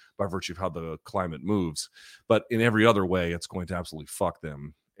Russia by virtue of how the climate moves. But in every other way, it's going to absolutely fuck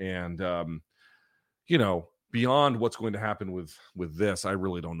them. And, beyond what's going to happen with this, I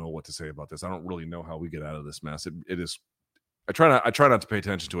really don't know what to say about this. I don't really know how we get out of this mess. It is. I try not to pay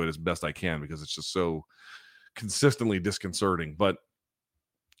attention to it as best I can, because it's just so consistently disconcerting. But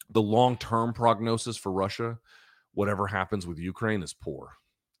the long-term prognosis for Russia, whatever happens with Ukraine, is poor.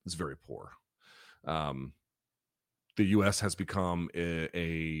 It's very poor. The U.S. has become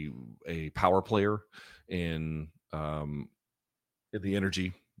a power player in the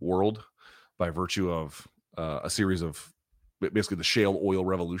energy world by virtue of a series of basically the shale oil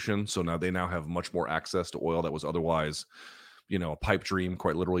revolution. So now they have much more access to oil that was otherwise, a pipe dream,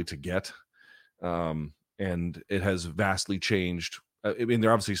 quite literally, to get. And it has vastly changed. I mean, there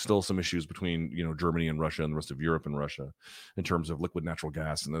are obviously still some issues between, Germany and Russia and the rest of Europe and Russia in terms of liquid natural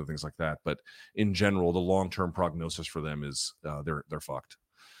gas and other things like that. But in general, the long-term prognosis for them is they're fucked.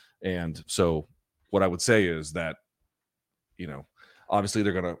 And so what I would say is that, obviously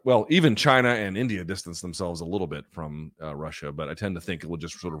they're going to, even China and India distance themselves a little bit from Russia, but I tend to think it will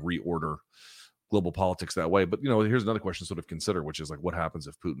just sort of reorder global politics that way. But, here's another question to sort of consider, which is like, what happens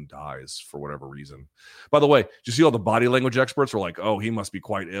if Putin dies for whatever reason? By the way, do you see all the body language experts are like, oh, he must be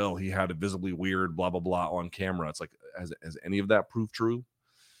quite ill. He had a visibly weird, blah, blah, blah on camera. It's like, has any of that proved true?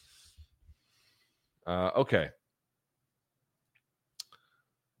 Okay.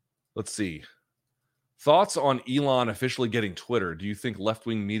 Let's see. Thoughts on Elon officially getting Twitter? Do you think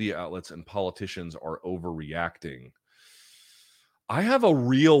left-wing media outlets and politicians are overreacting? I have a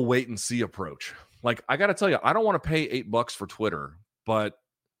real wait and see approach. Like, I got to tell you, I don't want to pay $8 for Twitter, but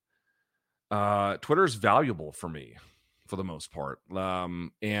Twitter is valuable for me for the most part.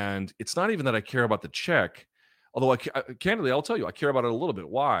 And it's not even that I care about the check, although candidly, I'll tell you, I care about it a little bit.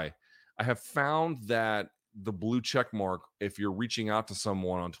 Why? I have found that the blue check mark, if you're reaching out to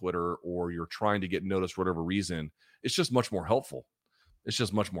someone on Twitter or you're trying to get noticed for whatever reason, it's just much more helpful. It's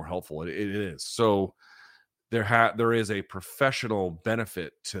just much more helpful. It is. So there is a professional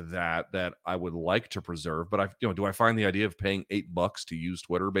benefit to that I would like to preserve. But do I find the idea of paying $8 to use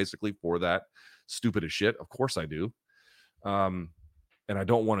Twitter basically for that stupid as shit? Of course I do. And I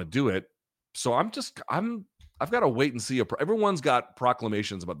don't want to do it. So I've got to wait and see. Everyone's got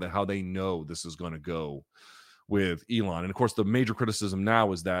proclamations about how they know this is going to go with Elon. And of course, the major criticism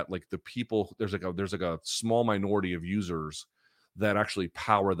now is that like the people, there's like a small minority of users that actually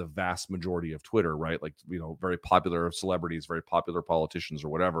power the vast majority of Twitter, right? Like, very popular celebrities, very popular politicians or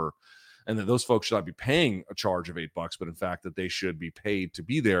whatever. And that those folks should not be paying a charge of $8, but in fact that they should be paid to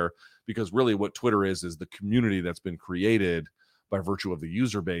be there, because really what Twitter is the community that's been created by virtue of the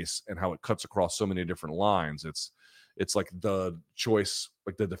user base and how it cuts across so many different lines. It's like the choice,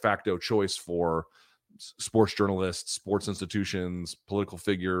 like the de facto choice for sports journalists, sports institutions, political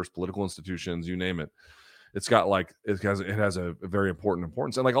figures, political institutions, you name it. It's got like it has a very important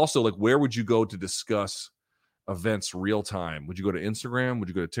importance. And like also like where would you go to discuss events real time? Would you go to Instagram? Would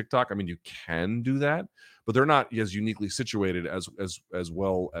you go to TikTok? I mean, you can do that, but they're not as uniquely situated as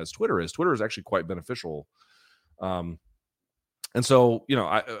well as Twitter is. Twitter is actually quite beneficial. And so,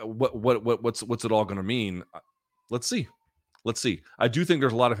 what's it all going to mean? Let's see. I do think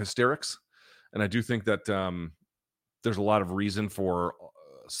there's a lot of hysterics, and I do think that there's a lot of reason for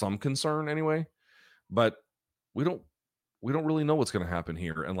some concern anyway. But we don't really know what's going to happen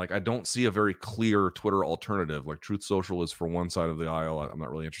here. And like, I don't see a very clear Twitter alternative. Like Truth Social is for one side of the aisle. I'm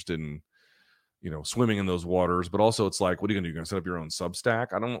not really interested in, swimming in those waters, but also it's like, what are you going to do? You're going to set up your own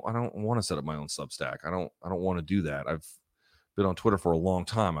Substack? I don't want to set up my own Substack. I don't want to do that. I've been on Twitter for a long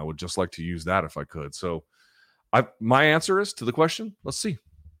time. I would just like to use that if I could. So my answer is to the question, let's see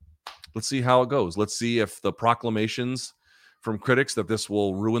how it goes. Let's see if the proclamations from critics that this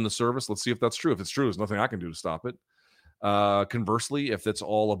will ruin the service. Let's see if that's true. If it's true, there's nothing I can do to stop it. Conversely, if it's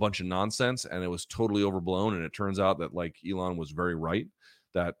all a bunch of nonsense and it was totally overblown, and it turns out that like Elon was very right,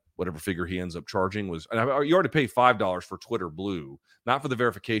 that whatever figure he ends up charging was, and you already pay $5 for Twitter Blue, not for the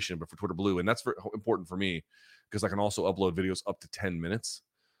verification, but for Twitter Blue. And that's important for me because I can also upload videos up to 10 minutes,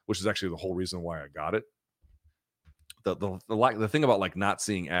 which is actually the whole reason why I got it. The thing about like not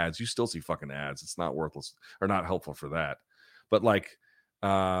seeing ads, you still see fucking ads. It's not worthless or not helpful for that. But like,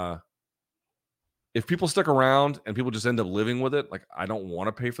 if people stick around and people just end up living with it, like I don't want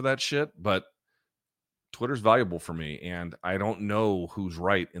to pay for that shit, but Twitter's valuable for me, and I don't know who's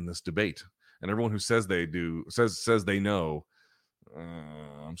right in this debate. And everyone who says they do, says they know,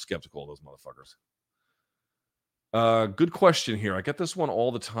 I'm skeptical of those motherfuckers. Good question here. I get this one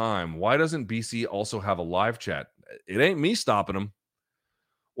all the time. Why doesn't BC also have a live chat? It ain't me stopping him.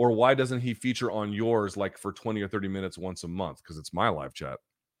 Or why doesn't he feature on yours like for 20 or 30 minutes once a month? Because it's my live chat.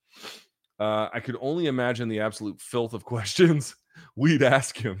 I could only imagine the absolute filth of questions we'd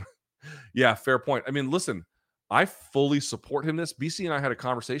ask him. Yeah, fair point. I mean, listen, I fully support him. BC and I had a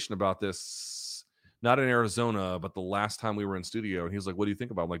conversation about this, not in Arizona, but the last time we were in studio. And he was like, what do you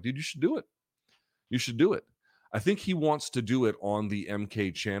think about it? I'm like, dude, you should do it. You should do it. I think he wants to do it on the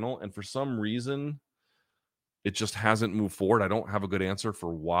MK channel. And for some reason, it just hasn't moved forward. I don't have a good answer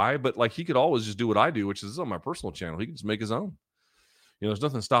for why, but like he could always just do what I do, which is on my personal channel. He can just make his own. There's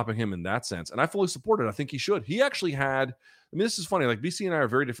nothing stopping him in that sense. And I fully support it. I think he should. He actually had, this is funny. Like BC and I are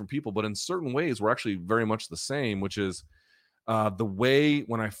very different people, but in certain ways, we're actually very much the same, which is the way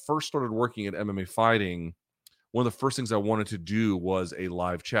when I first started working at MMA Fighting, one of the first things I wanted to do was a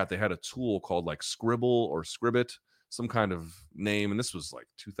live chat. They had a tool called like Scribble or Scribbit, some kind of name. And this was like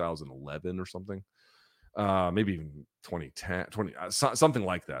 2011 or something. Maybe even 2010, something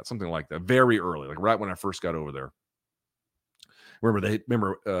like that. Very early, like right when I first got over there.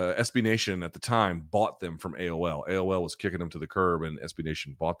 Remember SB Nation at the time bought them from AOL. AOL was kicking them to the curb, and SB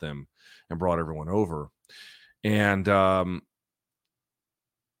Nation bought them and brought everyone over. And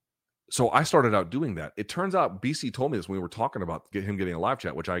so I started out doing that. It turns out BC told me this when we were talking about him getting a live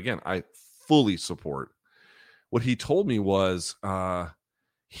chat, which I fully support. What he told me was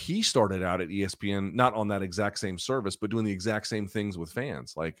he started out at ESPN, not on that exact same service, but doing the exact same things with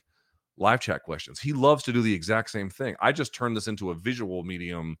fans, like live chat questions. He loves to do the exact same thing. I just turned this into a visual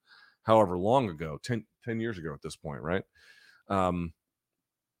medium however long ago, 10 years ago at this point, right?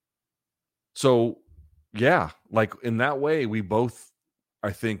 So yeah, like in that way, we both,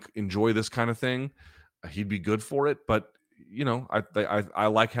 I think, enjoy this kind of thing. He'd be good for it, but I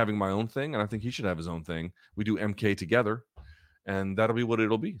like having my own thing, and I think he should have his own thing. We do MK together, and that'll be what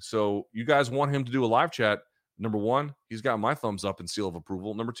it'll be. So you guys want him to do a live chat? Number one, he's got my thumbs up and seal of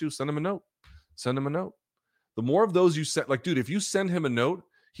approval. Number two, send him a note. Send him a note. The more of those you send, like, dude, if you send him a note,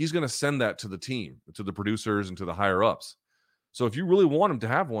 he's going to send that to the team, to the producers, and to the higher ups. So if you really want him to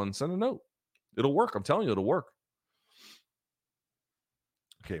have one, send a note. It'll work. I'm telling you, it'll work.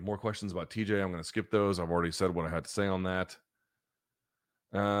 Okay, more questions about TJ. I'm going to skip those. I've already said what I had to say on that.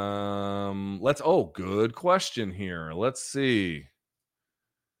 Good question here. Let's see.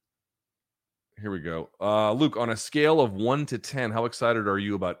 Here we go. Luke, on a scale of 1 to 10, how excited are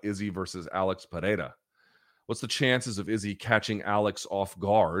you about Izzy versus Alex Pereira? What's the chances of Izzy catching Alex off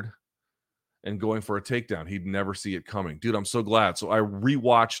guard and going for a takedown? He'd never see it coming. Dude, I'm so glad. So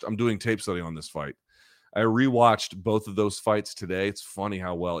I'm doing tape study on this fight. I rewatched both of those fights today. It's funny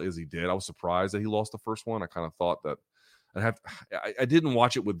how well Izzy did. I was surprised that he lost the first one. I kind of thought that I didn't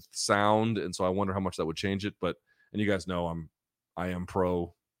watch it with sound, and so I wonder how much that would change it. And you guys know I am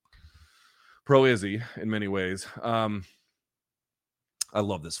pro Izzy in many ways. I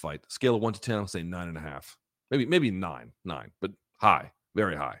love this fight. Scale of 1 to 10, I'll say 9.5. Maybe 9, but high,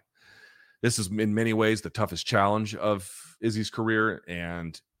 very high. This is in many ways the toughest challenge of Izzy's career,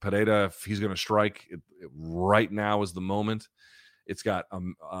 and Pereira, if he's going to strike, right now is the moment. It's got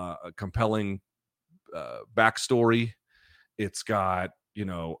a compelling backstory. It's got,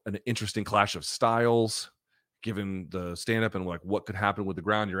 an interesting clash of styles, given the stand-up and like what could happen with the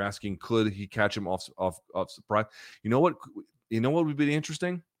ground. You're asking, could he catch him off surprise? You know what would be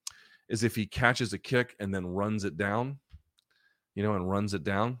interesting is if he catches a kick and then runs it down,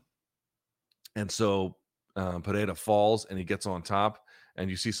 and so Pereira falls and he gets on top, and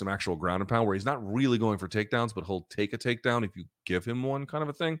you see some actual ground and pound where he's not really going for takedowns, but he'll take a takedown if you give him one, kind of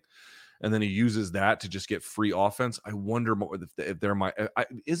a thing. And then he uses that to just get free offense. I wonder if they're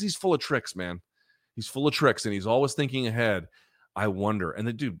Izzy's full of tricks, man. He's full of tricks, and he's always thinking ahead. I wonder. And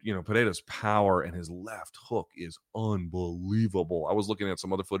the dude, Pereira's power and his left hook is unbelievable. I was looking at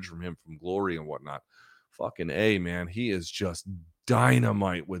some other footage from him from Glory and whatnot. Fucking A, man. He is just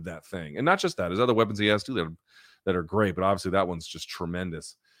dynamite with that thing. And not just that. His other weapons he has too that are great, but obviously that one's just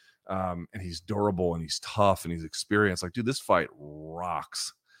tremendous. And he's durable, and he's tough, and he's experienced. Like, dude, this fight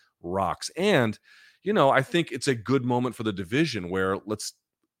rocks. And I think it's a good moment for the division where let's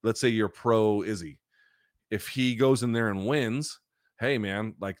say you're pro Izzy. If he goes in there and wins, hey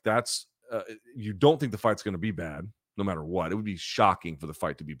man, like that's you don't think the fight's going to be bad no matter what. It would be shocking for the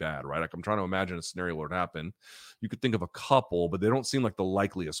fight to be bad, right? Like, I'm trying to imagine a scenario where it happened. You could think of a couple, but they don't seem like the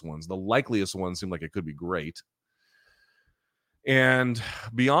likeliest ones. The likeliest ones seem like it could be great. And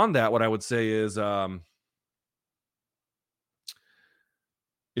beyond that, what I would say is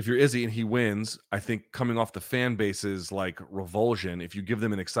if you're Izzy and he wins, I think coming off the fan base's like revulsion, if you give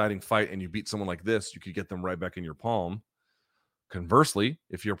them an exciting fight and you beat someone like this, you could get them right back in your palm. Conversely,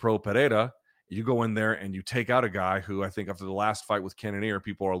 if you're pro Pereira, you go in there and you take out a guy who I think after the last fight with Cannonier,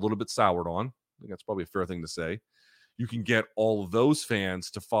 people are a little bit soured on. I think that's probably a fair thing to say. You can get all of those fans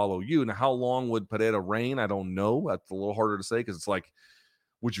to follow you. Now, how long would Pereira reign? I don't know. That's a little harder to say because it's like,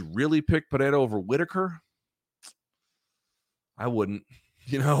 would you really pick Pereira over Whitaker? I wouldn't.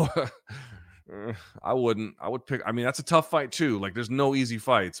 I wouldn't. I would pick. I mean, that's a tough fight too. Like, there's no easy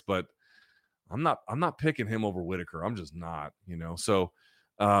fights, but I'm not picking him over Whitaker. I'm just not. So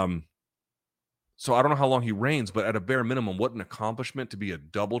I don't know how long he reigns, but at a bare minimum, what an accomplishment to be a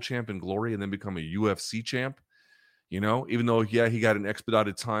double champ in Glory and then become a UFC champ. Even though, yeah, he got an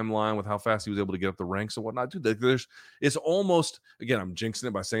expedited timeline with how fast he was able to get up the ranks and whatnot. Dude, it's almost, again, I'm jinxing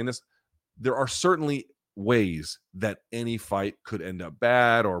it by saying this. There are certainly ways that any fight could end up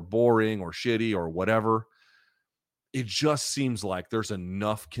bad or boring or shitty or whatever. It just seems like there's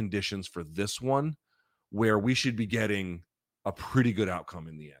enough conditions for this one where we should be getting a pretty good outcome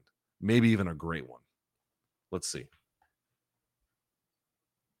in the end. Maybe even a great one. Let's see.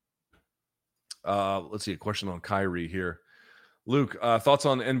 Let's see, a question on Kyrie here. Luke, thoughts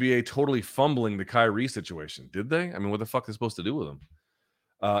on NBA totally fumbling the Kyrie situation? Did they? I mean, what the fuck are they supposed to do with him?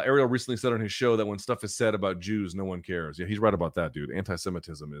 Ariel recently said on his show that when stuff is said about Jews, no one cares. Yeah, he's right about that, dude.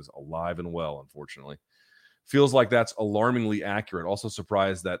 Anti-Semitism is alive and well, unfortunately. Feels like that's alarmingly accurate. Also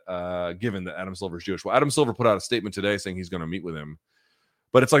surprised that, given that Adam Silver's Jewish. Well, Adam Silver put out a statement today saying he's going to meet with him.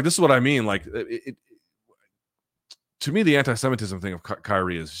 But it's like, this is what I mean. Like, to me, the anti-Semitism thing of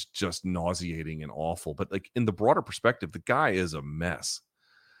Kyrie is just nauseating and awful. But like in the broader perspective, the guy is a mess.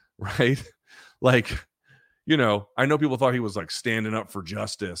 right? Like, you know, I know people thought he was like standing up for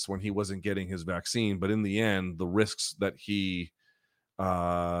justice when he wasn't getting his vaccine, but in the end, the risks that he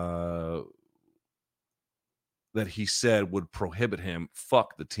uh said would prohibit him,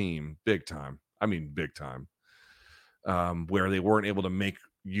 fuck the team big time. I mean, big time. Where they weren't able to make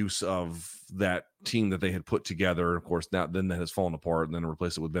use of that team that they had put together. Of course, now then that has fallen apart, and then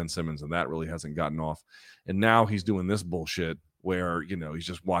replace it with Ben Simmons, and that really hasn't gotten off. And now he's doing this bullshit where, you know, he's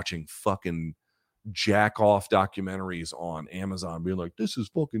just watching fucking jack off documentaries on Amazon, being like, "This is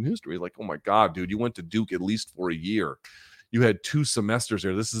fucking history." Like, oh my god, dude, you went to Duke at least for a year. You had 2 semesters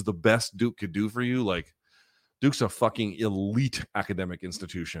there. This is the best Duke could do for you. Like, Duke's a fucking elite academic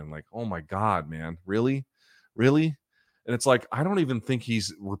institution. Like, oh my god, man, really, really? And it's like, I don't even think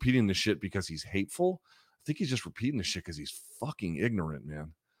he's repeating the shit because he's hateful. I think he's just repeating the shit because he's fucking ignorant,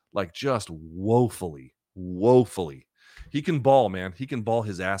 man. Like, just woefully, woefully. He can ball, man. He can ball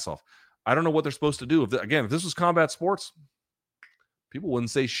his ass off. I don't know what they're supposed to do. If this was combat sports, people wouldn't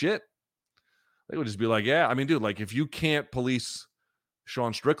say shit. They would just be like, yeah, I mean, dude, like, if you can't police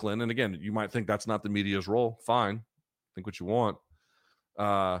Sean Strickland, and again, you might think that's not the media's role. Fine. Think what you want.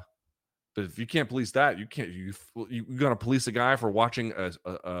 But if you can't police that, you can't. You're gonna police a guy for watching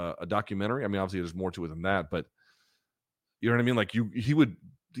a documentary. I mean, obviously, there's more to it than that, but you know what I mean. Like he would.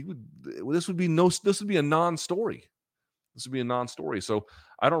 This would be a non-story. This would be a non-story. So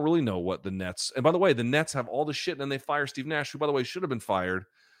I don't really know what the Nets. And by the way, the Nets have all the shit, and then they fire Steve Nash, who, by the way, should have been fired.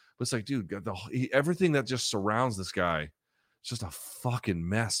 But it's like, dude, everything that just surrounds this guy, it's just a fucking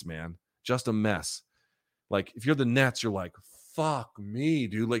mess, man. Just a mess. Like, if you're the Nets, you're like, fuck me,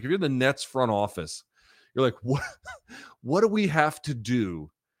 dude. Like, if you're the Nets front office, you're like, what do we have to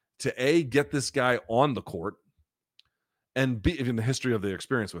do to A, get this guy on the court, and B, in the history of the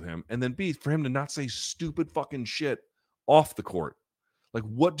experience with him, and then B, for him to not say stupid fucking shit off the court? Like,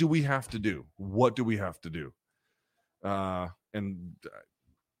 what do we have to do? What do we have to do? And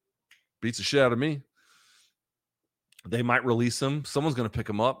beats the shit out of me. They might release him. Someone's going to pick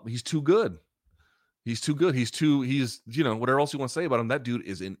him up. He's too good. He's, you know, whatever else you want to say about him, that dude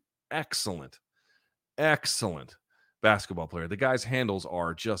is an excellent basketball player. The guy's handles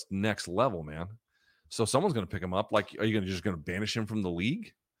are just next level, man. So someone's going to pick him up. Like, are you just going to banish him from the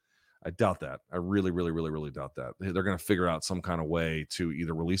league? I doubt that. I really, really, really, really doubt that. They're going to figure out some kind of way to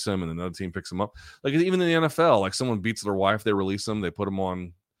either release him and another team picks him up. Like, even in the NFL, like, someone beats their wife, they release them, they put them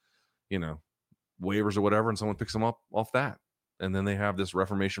on, you know, waivers or whatever, and someone picks them up off that. And then they have this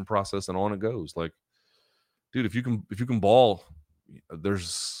reformation process, and on it goes. Like, dude, if you can ball,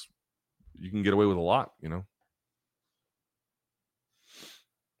 you can get away with a lot, you know.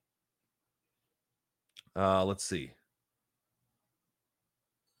 Let's see.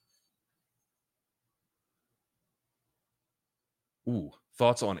 Ooh,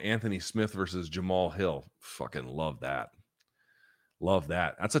 thoughts on Anthony Smith versus Jamal Hill? Fucking love that. Love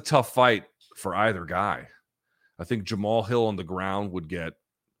that. That's a tough fight for either guy. I think Jamal Hill on the ground would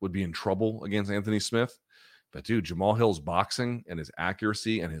be in trouble against Anthony Smith. But dude, Jamal Hill's boxing and his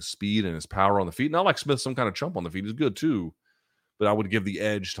accuracy and his speed and his power on the feet, not like Smith's some kind of chump on the feet, is good too. But I would give the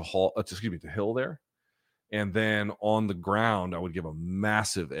edge to Hill there. And then on the ground, I would give a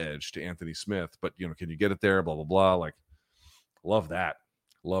massive edge to Anthony Smith. But, you know, can you get it there? Blah, blah, blah. Like, love that.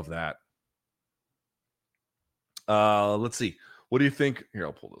 Love that. Let's see. What do you think? Here,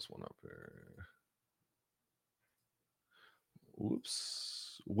 I'll pull this one up here.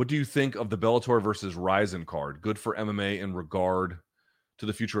 Oops. What do you think of the Bellator versus Ryzen card? Good for MMA in regard to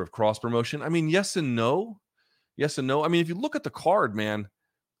the future of cross promotion? I mean, yes and no. Yes and no. I mean, if you look at the card, man,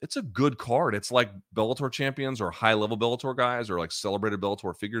 it's a good card. It's like Bellator champions or high-level Bellator guys or like celebrated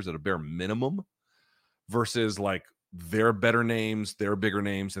Bellator figures at a bare minimum versus like their better names, their bigger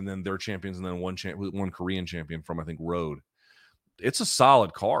names, and then their champions, and then one Korean champion from, I think, Road. It's a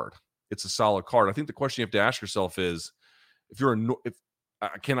solid card. It's a solid card. I think the question you have to ask yourself is, if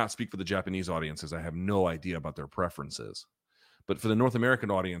I cannot speak for the Japanese audiences, I have no idea about their preferences. But for the North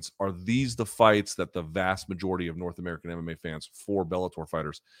American audience, are these the fights that the vast majority of North American MMA fans for Bellator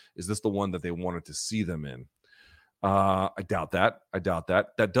fighters, is this the one that they wanted to see them in? I doubt that.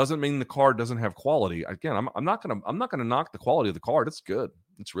 That doesn't mean the card doesn't have quality. Again, I'm not gonna knock the quality of the card. It's good.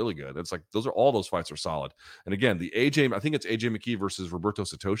 It's really good. It's like all those fights are solid. And again, I think it's AJ McKee versus Roberto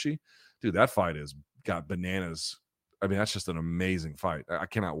Satoshi. Dude, that fight has got bananas. I mean, that's just an amazing fight. I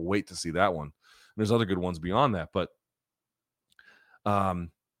cannot wait to see that one. And there's other good ones beyond that, but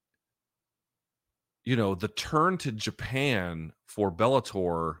you know, the turn to Japan for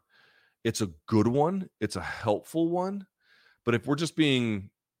Bellator, it's a good one. It's a helpful one. But if we're just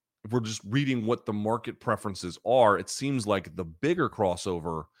reading what the market preferences are, it seems like the bigger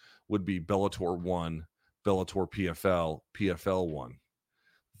crossover would be Bellator 1, Bellator PFL, PFL 1.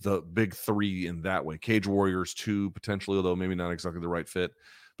 The big three in that way. Cage Warriors 2, potentially, although maybe not exactly the right fit.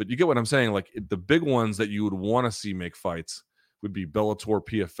 But you get what I'm saying. Like, the big ones that you would want to see make fights would be Bellator,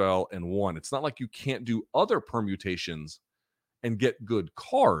 PFL, and 1. It's not like you can't do other permutations and get good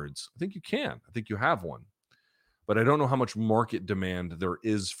cards. I think you can. I think you have one. But I don't know how much market demand there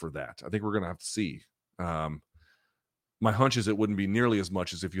is for that. I think we're going to have to see. My hunch is it wouldn't be nearly as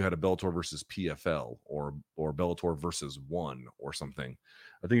much as if you had a Bellator versus PFL or Bellator versus 1 or something.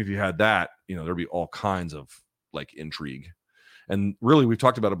 I think if you had that, there'd be all kinds of like intrigue. And really, we've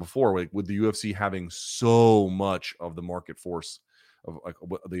talked about it before, like with the UFC having so much of the market force of like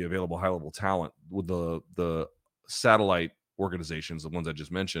the available high level talent, with the satellite organizations, the ones I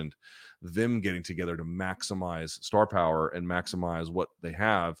just mentioned, them getting together to maximize star power and maximize what they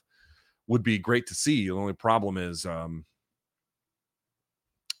have would be great to see. The only problem is,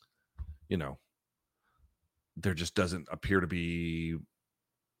 there just doesn't appear to be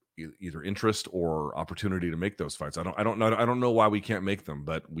either interest or opportunity to make those fights. I don't know why we can't make them,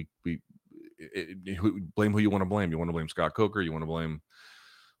 but we blame who you want to blame. You want to blame Scott Coker, you want to blame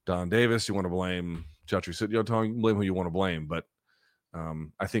Don Davis, you want to blame Chatri Sityodtong, blame who you want to blame. But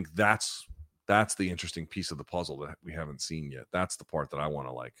I think that's the interesting piece of the puzzle that we haven't seen yet. That's the part that I want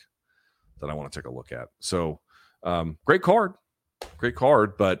to take a look at. So great card,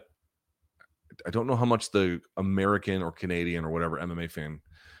 but I don't know how much the American or Canadian or whatever MMA fan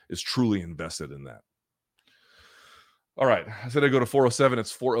is truly invested in that. All right. I said I go to 407.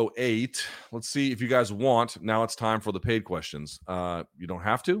 It's 408. Let's see if you guys want. Now it's time for the paid questions. You don't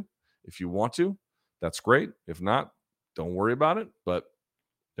have to. If you want to, that's great. If not, don't worry about it. But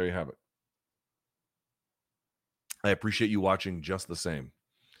there you have it. I appreciate you watching just the same.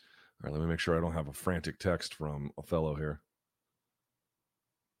 All right. Let me make sure I don't have a frantic text from Othello here.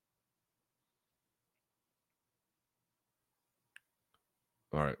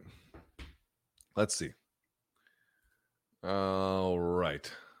 All right. Let's see. All right.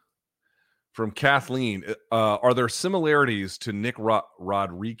 From Kathleen, are there similarities to Nick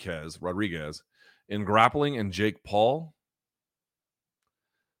Rodriguez in grappling and Jake Paul?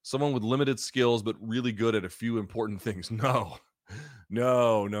 Someone with limited skills, but really good at a few important things. No.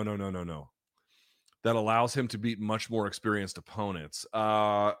 That allows him to beat much more experienced opponents.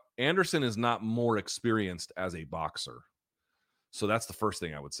 Anderson is not more experienced as a boxer. So that's the first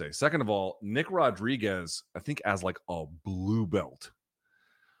thing I would say. Second of all, Nick Rodriguez, I think as like a blue belt,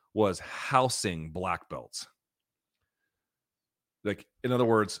 was housing black belts. Like, in other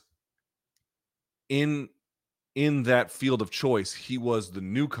words, in that field of choice, he was the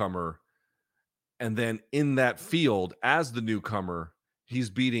newcomer. And then in that field, as the newcomer, he's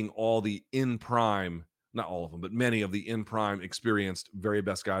beating all the in prime, not all of them, but many of the in prime experienced, very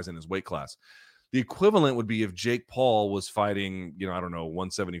best guys in his weight class. The equivalent would be if Jake Paul was fighting,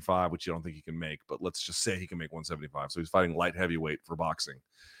 175, which you don't think he can make, but let's just say he can make 175. So he's fighting light heavyweight for boxing.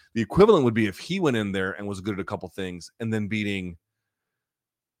 The equivalent would be if he went in there and was good at a couple things and then beating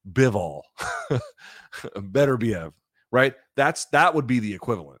Bivol, better Biev, right? That would be the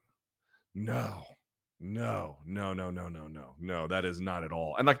equivalent. No, that is not at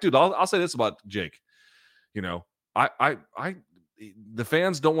all. And like, dude, I'll say this about Jake. The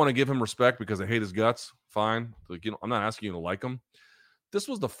fans don't want to give him respect because they hate his guts. Fine. Like, I'm not asking you to like him. This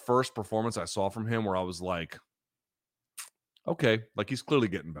was the first performance I saw from him where I was like, okay, like he's clearly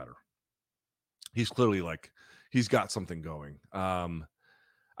getting better. He's clearly like, he's got something going.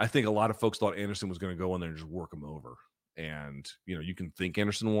 I think a lot of folks thought Anderson was going to go in there and just work him over. And, you can think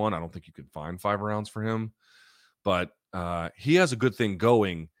Anderson won. I don't think you could find 5 rounds for him. But he has a good thing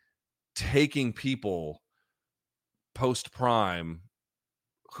going, taking people post-prime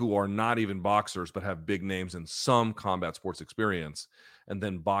who are not even boxers but have big names and some combat sports experience and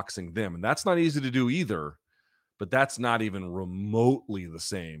then boxing them. And that's not easy to do either, but that's not even remotely the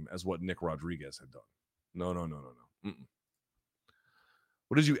same as what Nick Rodriguez had done. No. Mm-mm.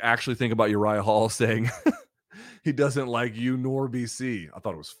 What did you actually think about Uriah Hall saying he doesn't like you nor BC? I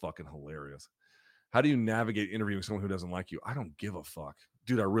thought it was fucking hilarious. How do you navigate interviewing someone who doesn't like you? I don't give a fuck.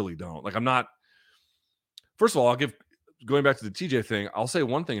 Dude, I really don't. Like, I'm not. First of all, going back to the TJ thing, I'll say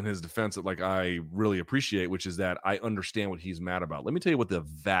one thing in his defense that like I really appreciate, which is that I understand what he's mad about. Let me tell you what the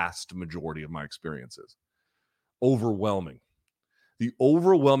vast majority of my experience is. Overwhelming. The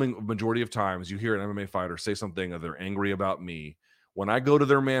overwhelming majority of times you hear an MMA fighter say something that they're angry about me. When I go to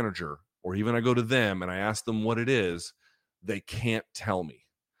their manager or even I go to them and I ask them what it is, they can't tell me.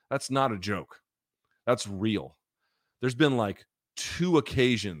 That's not a joke. That's real. There's been like 2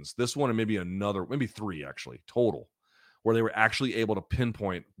 occasions, this one and maybe 3 actually, total, where they were actually able to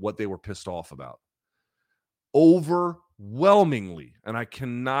pinpoint what they were pissed off about. Overwhelmingly, and I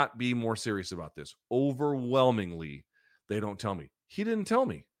cannot be more serious about this, overwhelmingly, they don't tell me. He didn't tell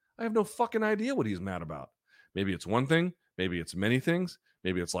me. I have no fucking idea what he's mad about. Maybe it's one thing. Maybe it's many things.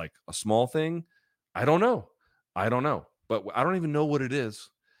 Maybe it's like a small thing. I don't know. But I don't even know what it is.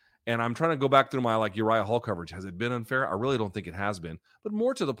 And I'm trying to go back through my like Uriah Hall coverage. Has it been unfair? I really don't think it has been. But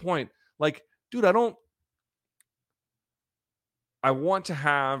more to the point, like, dude, I want to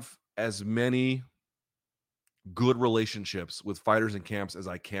have as many good relationships with fighters and camps as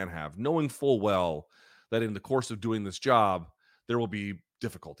I can have, knowing full well that in the course of doing this job, there will be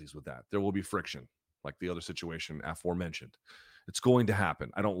difficulties with that. There will be friction, like the other situation aforementioned. It's going to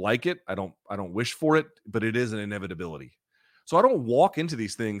happen. I don't like it. I don't wish for it, but it is an inevitability. So I don't walk into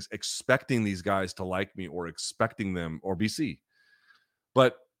these things expecting these guys to like me or expecting them or BC.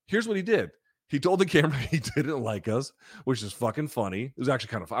 But here's what he did. He told the camera he didn't like us, which is fucking funny. It was actually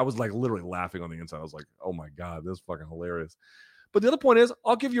kind of, I was like literally laughing on the inside. I was like, oh my God, this is fucking hilarious. But the other point is,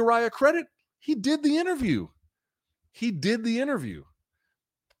 I'll give Uriah credit. He did the interview.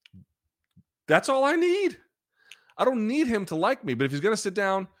 That's all I need. I don't need him to like me, but if he's going to sit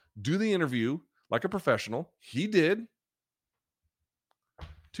down, do the interview like a professional, he did.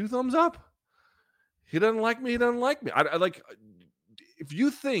 2 thumbs up. He doesn't like me. I like, if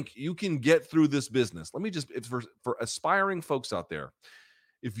you think you can get through this business, let me just, it's for aspiring folks out there,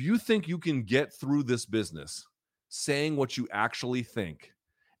 if you think you can get through this business saying what you actually think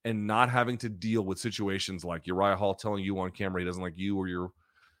and not having to deal with situations like Uriah Hall telling you on camera he doesn't like you or your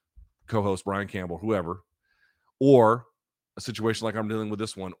co-host Brian Campbell, whoever, or a situation like I'm dealing with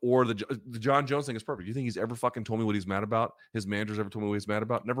this one, or the John Jones thing is perfect. You think he's ever fucking told me what he's mad about? His manager's ever told me what he's mad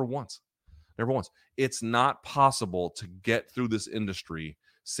about? Never once. It's not possible to get through this industry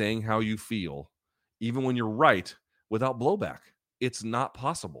saying how you feel, even when you're right, without blowback. It's not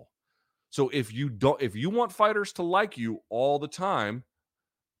possible. So if you want fighters to like you all the time,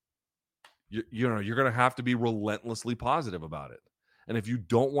 you're going to have to be relentlessly positive about it. And if you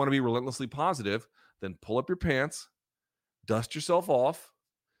don't want to be relentlessly positive, then pull up your pants, dust yourself off,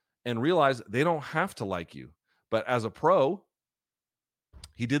 and realize they don't have to like you. But as a pro,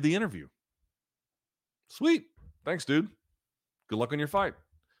 he did the interview. Sweet. Thanks, dude. Good luck on your fight.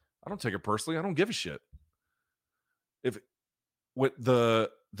 I don't take it personally. I don't give a shit. If what the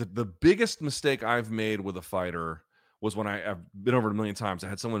biggest mistake I've made with a fighter was when I've been over it a million times. I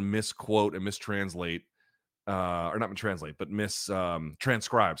had someone misquote and mistranslate, or not mistranslate, but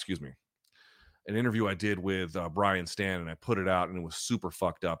transcribe, excuse me, an interview I did with Brian Stan, and I put it out, and it was super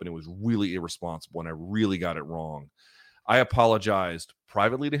fucked up, and it was really irresponsible, and I really got it wrong. I apologized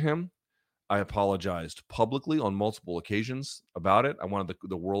privately to him. I apologized publicly on multiple occasions about it. I wanted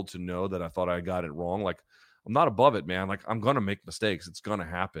the world to know that I thought I got it wrong. Like, I'm not above it, man. Like, I'm going to make mistakes. It's going to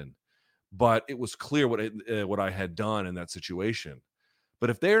happen. But it was clear what I had done in that situation. But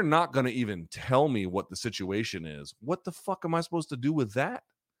if they're not going to even tell me what the situation is, what the fuck am I supposed to do with that?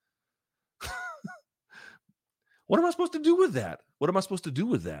 What am I supposed to do with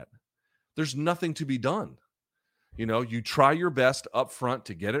that? There's nothing to be done. You try your best up front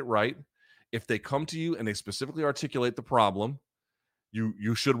to get it right. If they come to you and they specifically articulate the problem,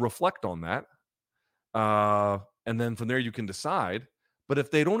 you should reflect on that. And then from there you can decide. But if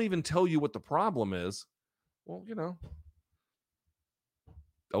they don't even tell you what the problem is, well,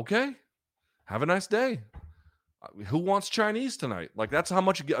 okay, have a nice day. Who wants Chinese tonight? Like, that's how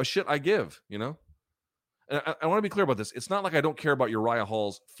much shit I give, And I want to be clear about this. It's not like I don't care about Uriah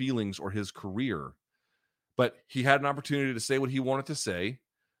Hall's feelings or his career, but he had an opportunity to say what he wanted to say.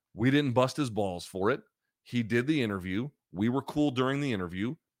 We didn't bust his balls for it. He did the interview. We were cool during the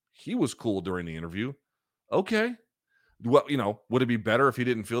interview. He was cool during the interview. Okay. Well, would it be better if he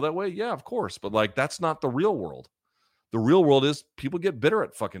didn't feel that way? Yeah, of course. But like, that's not the real world. The real world is people get bitter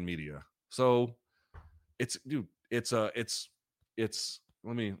at fucking media. So let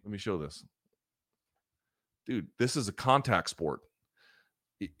me show this. Dude, this is a contact sport.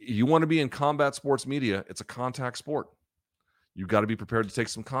 You want to be in combat sports media, it's a contact sport. You got to be prepared to take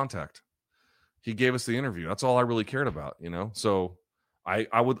some contact. He gave us the interview. That's all I really cared about, So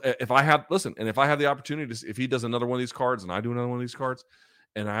I would, if I have the opportunity to, if he does another one of these cards and I do another one of these cards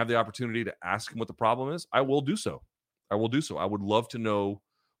and I have the opportunity to ask him what the problem is, I will do so. I would love to know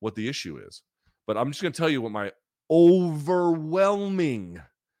what the issue is. But I'm just going to tell you what my overwhelming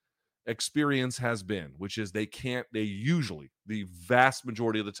experience has been, which is they usually, the vast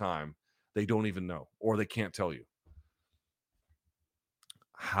majority of the time, they don't even know, or they can't tell you.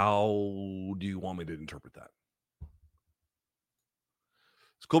 How do you want me to interpret that?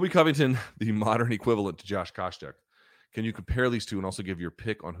 Is Colby Covington the modern equivalent to Josh Koscheck? Can you compare these two and also give your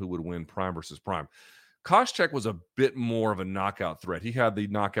pick on who would win prime versus prime? Koscheck was a bit more of a knockout threat. He had the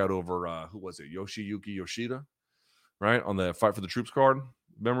knockout over, who was it? Yoshiyuki Yoshida, right? On the Fight for the Troops card,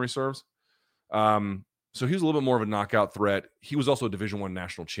 memory serves. So he was a little bit more of a knockout threat. He was also a Division I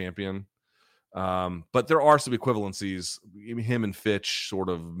national champion. But there are some equivalencies. Him and Fitch sort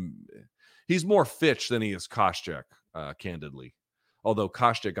of, he's more Fitch than he is Koscheck, candidly. Although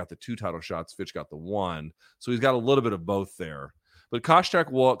Koscheck got the 2 title shots, Fitch got the 1. So he's got a little bit of both there. But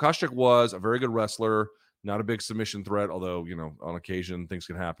Koscheck was a very good wrestler, not a big submission threat, although, on occasion things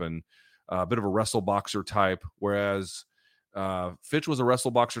can happen. A bit of a wrestle boxer type, whereas Fitch was a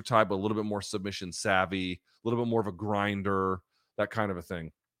wrestle boxer type, but a little bit more submission savvy, a little bit more of a grinder, that kind of a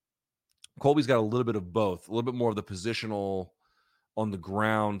thing. Colby's got a little bit of both, a little bit more of the positional on the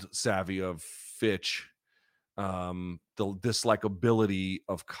ground savvy of Fitch, the dislikability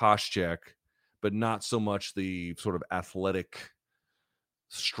of Koscheck, but not so much the sort of athletic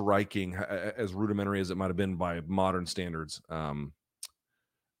striking, as rudimentary as it might have been by modern standards,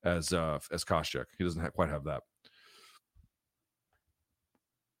 as Koscheck. He doesn't quite have that.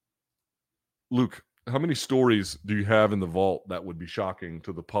 Luke, how many stories do you have in the vault that would be shocking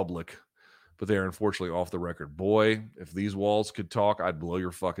to the public, but they're unfortunately off the record? Boy, if these walls could talk, I'd blow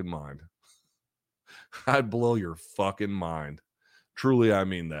your fucking mind. I'd blow your fucking mind. Truly, I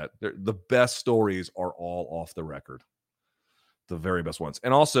mean that. The best stories are all off the record. The very best ones.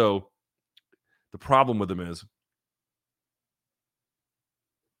 And also, the problem with them is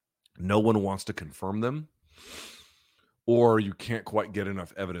no one wants to confirm them, or you can't quite get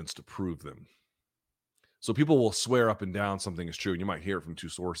enough evidence to prove them. So people will swear up and down something is true, and you might hear it from 2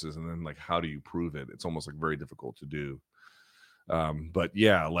 sources, and then, how do you prove it? It's almost very difficult to do. But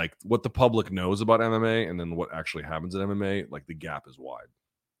yeah, what the public knows about MMA and then what actually happens in MMA, the gap is wide.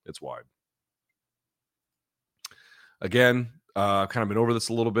 It's wide. Again, kind of been over this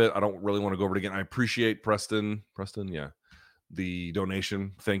a little bit. I don't really want to go over it again. I appreciate Preston, the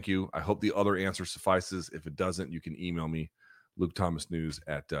donation. Thank you. I hope the other answer suffices. If it doesn't, you can email me,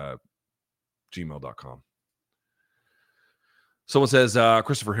 lukethomasnews@gmail.com. Someone says,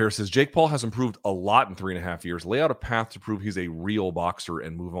 Christopher Harris says, Jake Paul has improved a lot in 3.5 years. Lay out a path to prove he's a real boxer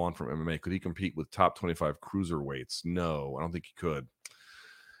and move on from MMA. Could he compete with top 25 cruiserweights? No, I don't think he could.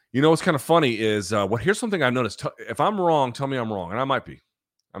 What's kind of funny is, here's something I've noticed. If I'm wrong, tell me I'm wrong. And I might be.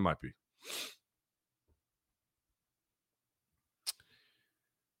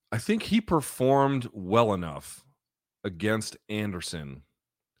 I think he performed well enough against Anderson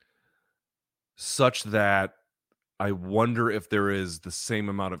such that I wonder if there is the same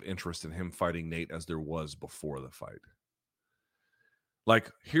amount of interest in him fighting Nate as there was before the fight.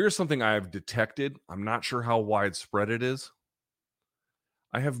 Here's something I have detected. I'm not sure how widespread it is.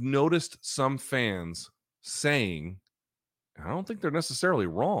 I have noticed some fans saying, and I don't think they're necessarily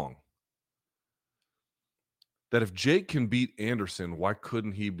wrong, that if Jake can beat Anderson, why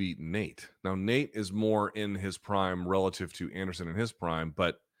couldn't he beat Nate? Now, Nate is more in his prime relative to Anderson in his prime,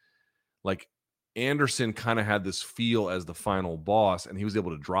 but Anderson kind of had this feel as the final boss, and he was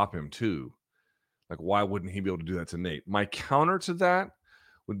able to drop him too. Why wouldn't he be able to do that to Nate? My counter to that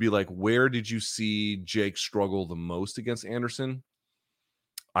would be where did you see Jake struggle the most against Anderson?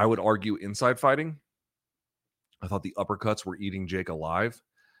 I would argue inside fighting. I thought the uppercuts were eating Jake alive,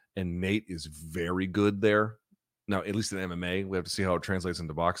 and Nate is very good there. Now, at least in MMA, we have to see how it translates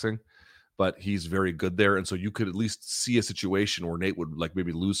into boxing, but he's very good there. And so you could at least see a situation where Nate would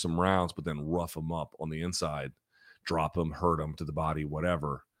maybe lose some rounds, but then rough him up on the inside, drop him, hurt him to the body,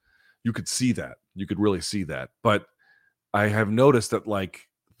 whatever. You could see that. You could really see that. But I have noticed that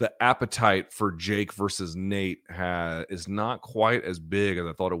the appetite for Jake versus Nate is not quite as big as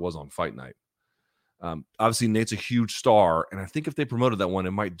I thought it was on Fight Night. Obviously, Nate's a huge star, and I think if they promoted that one,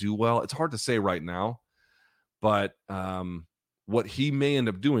 it might do well. It's hard to say right now, but what he may end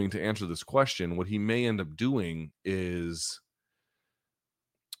up doing, to answer this question, what he may end up doing is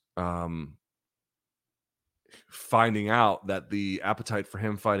finding out that the appetite for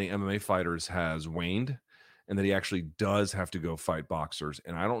him fighting MMA fighters has waned, and that he actually does have to go fight boxers.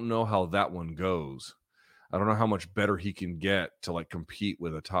 And I don't know how that one goes. I don't know how much better he can get to compete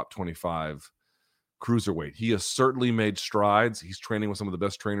with a top 25 cruiserweight. He has certainly made strides. He's training with some of the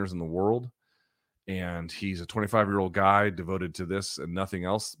best trainers in the world. And he's a 25-year-old guy devoted to this and nothing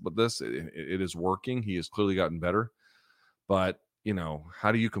else but this. It is working. He has clearly gotten better. But,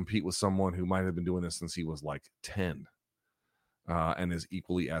 how do you compete with someone who might have been doing this since he was 10 and is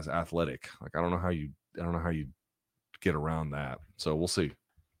equally as athletic? I don't know how you get around that. So we'll see.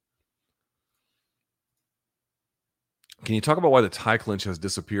 Can you talk about why the tie clinch has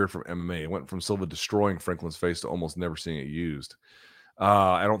disappeared from MMA? It went from Silva destroying Franklin's face to almost never seeing it used.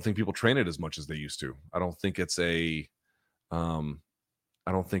 I don't think people train it as much as they used to. I don't think it's a um,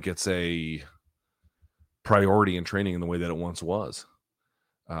 I don't think it's a priority in training in the way that it once was.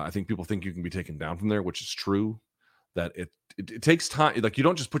 I think people think you can be taken down from there, which is true. That it takes time. Like, you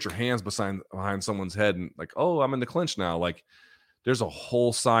don't just put your hands behind someone's head and like, oh, I'm in the clinch now. Like, there's a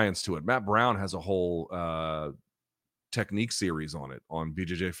whole science to it. Matt Brown has a whole technique series on it on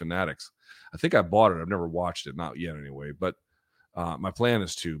BJJ Fanatics. I think I bought it. I've never watched it, not yet anyway. But my plan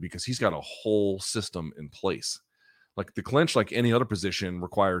is to, because he's got a whole system in place. Like, the clinch, like any other position,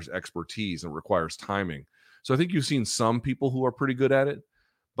 requires expertise and requires timing. So I think you've seen some people who are pretty good at it,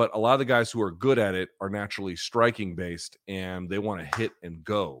 but a lot of the guys who are good at it are naturally striking based, and they want to hit and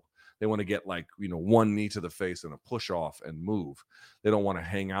go. They want to get, like, one knee to the face and a push off and move. They don't want to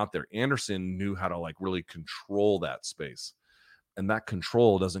hang out there. Anderson knew how to, like, really control that space. And that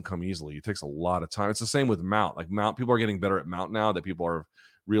control doesn't come easily. It takes a lot of time. It's the same with mount. Like, mount, people are getting better at mount now, that people are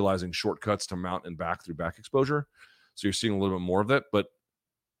realizing shortcuts to mount and back through back exposure. So you're seeing a little bit more of that. But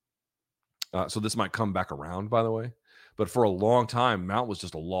so this might come back around, by the way. But for a long time, mount was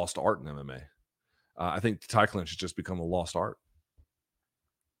just a lost art in MMA. I think the tie clinch has just become a lost art.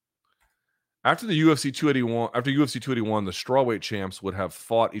 After UFC 281, the strawweight champs would have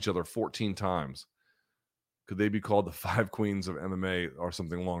fought each other 14 times. Could they be called the 5 queens of MMA or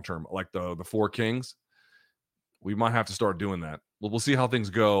something long term, like the 4 kings? We might have to start doing that. We'll see how things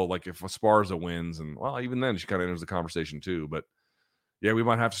go. Like, if Esparza wins, and well, even then she kind of enters the conversation too. But yeah, we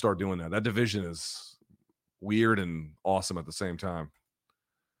might have to start doing that. That division is weird and awesome at the same time.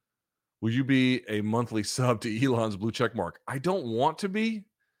 Will you be a monthly sub to Elon's blue check mark? I don't want to be.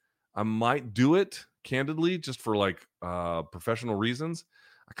 I might do it, candidly, just for, like, professional reasons.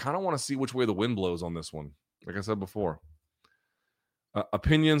 I kind of want to see which way the wind blows on this one. Like I said before.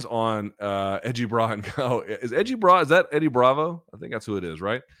 Opinions on Edgy Bra and Go. Is that Eddie Bravo? I think that's who it is,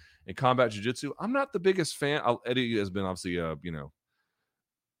 right? In combat jiu-jitsu. I'm not the biggest fan. Eddie has been obviously,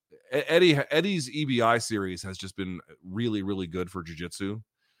 Eddie's EBI series has just been really, really good for jiu-jitsu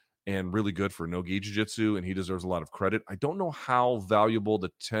and really good for no-gi jiu-jitsu, and he deserves a lot of credit. I don't know how valuable the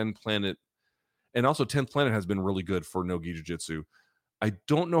 10 Planet, and also 10th Planet has been really good for no-gi jiu-jitsu. I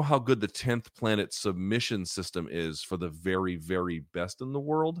don't know how good the 10th Planet submission system is for the very, very best in the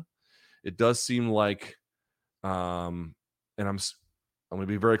world. It does seem like, and I'm going to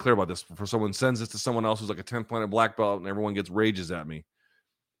be very clear about this. For someone sends this to someone else who's like a 10th Planet black belt and everyone rages at me.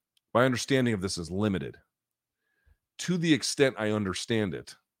 My understanding of this is limited. To the extent I understand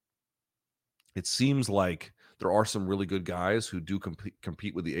it, it seems like there are some really good guys who do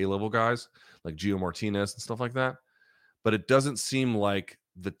compete with the A-level guys, like Gio Martinez and stuff like that. But it doesn't seem like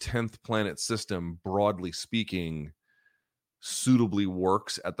the 10th Planet system, broadly speaking, suitably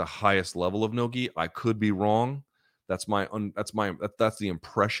works at the highest level of no-gi. I could be wrong. That's the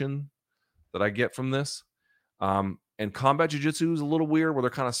impression that I get from this. And combat jiu-jitsu is a little weird, where they're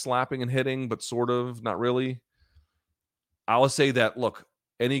kind of slapping and hitting, but sort of not really. I would say that, look,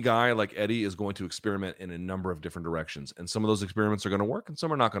 any guy like Eddie is going to experiment in a number of different directions, and some of those experiments are going to work and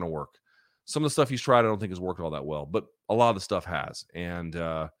some are not going to work. Some of the stuff he's tried I don't think has worked all that well, but a lot of the stuff has. And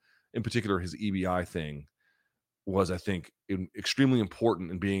in particular, his EBI thing was, I think, extremely important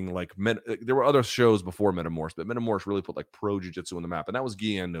in being like, there were other shows before Metamorphs, but Metamorphs really put, like, pro jiu-jitsu on the map, and that was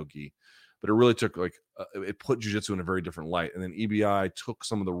gi and no gi. But it really took, like, it put jiu-jitsu in a very different light. And then EBI took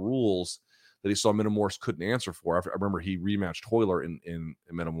some of the rules that he saw Metamorphs couldn't answer for. I remember he rematched Hoyler in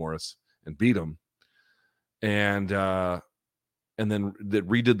Metamorphs and beat him. And then that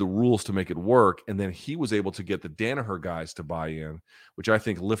redid the rules to make it work. And then he was able to get the Danaher guys to buy in, which I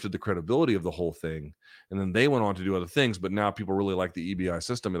think lifted the credibility of the whole thing. And then they went on to do other things, but now people really like the EBI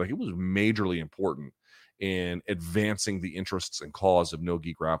system. Like, it was majorly important in advancing the interests and cause of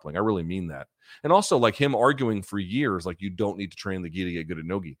no-gi grappling. I really mean that. And also, like, him arguing for years, like, you don't need to train the gi to get good at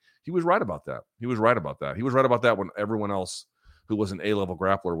no-gi. He was right about that. He was right about that when everyone else who was an A-level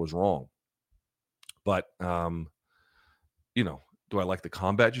grappler was wrong. But, do I like the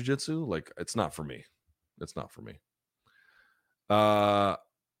combat jiu-jitsu? Like, it's not for me. It's not for me. Oh,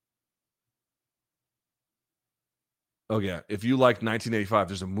 yeah. If you like 1985,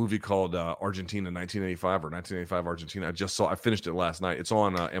 there's a movie called Argentina 1985 or 1985 Argentina. I finished it last night. It's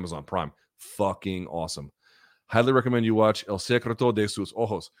on Amazon Prime. Fucking awesome. Highly recommend you watch El Secreto de sus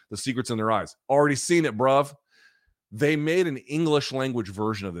Ojos, The Secrets in Their Eyes. Already seen it, bruv. They made an English language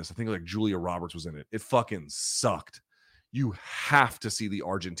version of this. I think, like, Julia Roberts was in it. It fucking sucked. You have to see the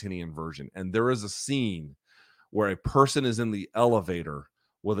Argentinian version. And there is a scene where a person is in the elevator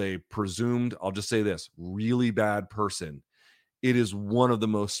with a presumed, I'll just say this, really bad person. It is one of the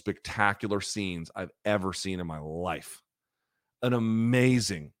most spectacular scenes I've ever seen in my life. An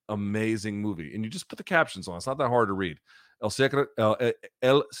amazing, amazing movie. And you just put the captions on. It's not that hard to read. El secreto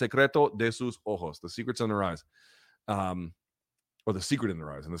de sus ojos. The secret's in their eyes. Or the secret in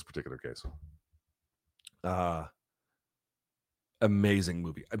their eyes in this particular case. Amazing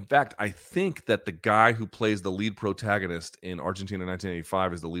movie. In fact, I think that the guy who plays the lead protagonist in Argentina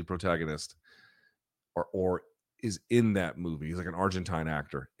 1985 is the lead protagonist or is in that movie. He's like an Argentine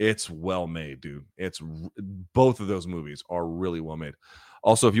actor. It's well made, dude. Both of those movies are really well made.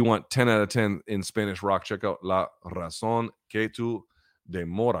 Also, if you want 10 out of 10 in Spanish rock, check out La Razón que tu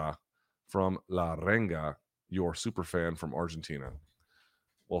demora from La Renga, your super fan from Argentina.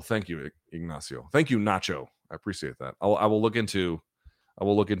 Well, thank you, Ignacio. Thank you, Nacho. I appreciate that. I will look into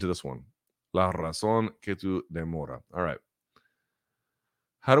this one. La Razón que tu demora. All right.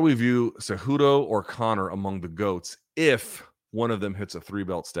 How do we view Cejudo or Conor among the GOATs if one of them hits a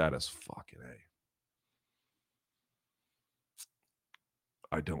 3-belt status? Fucking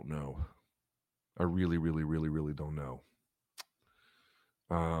A. I don't know. I really, really, really, really don't know.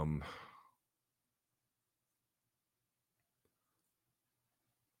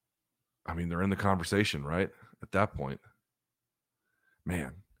 I mean, they're in the conversation, right? At that point.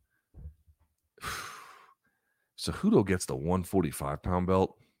 Man. Cejudo gets the 145-pound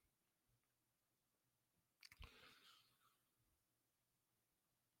belt.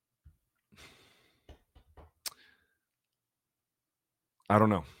 I don't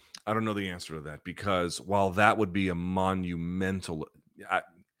know. I don't know the answer to that because while that would be a monumental...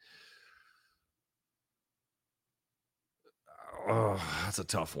 that's a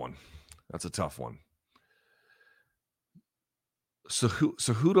tough one.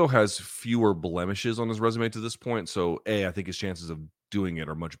 Cejudo has fewer blemishes on his resume to this point, so I think his chances of doing it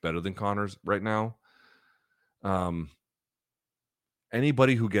are much better than Conor's right now.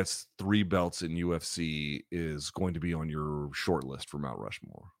 Anybody who gets 3 belts in UFC is going to be on your short list for Mount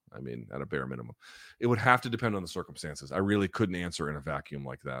Rushmore. I mean, at a bare minimum. It would have to depend on the circumstances. I really couldn't answer in a vacuum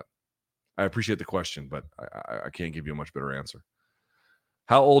like that. I appreciate the question, but I can't give you a much better answer.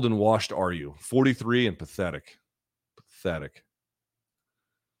 How old and washed are you? 43 and pathetic. Pathetic.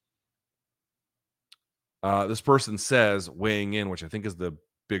 This person says, weighing in, which I think is the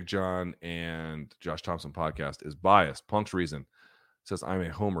Big John and Josh Thompson podcast, is biased. Punk's reason says, I'm a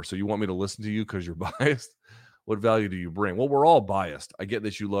homer. So you want me to listen to you because you're biased? What value do you bring? Well, we're all biased. I get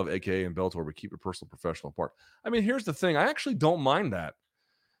that you love AKA and Bellator, but keep your personal professional apart. I mean, here's the thing. I actually don't mind that.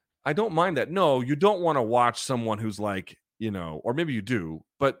 I don't mind that. No, you don't want to watch someone who's like, or maybe you do,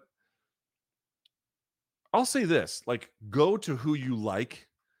 but I'll say this, like, go to who you like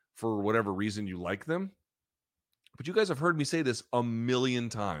for whatever reason you like them. But you guys have heard me say this a million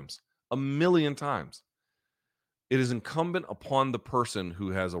times. It is incumbent upon the person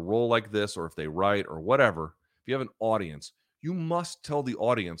who has a role like this, or if they write or whatever, if you have an audience, you must tell the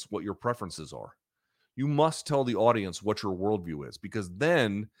audience what your preferences are. You must tell the audience what your worldview is, because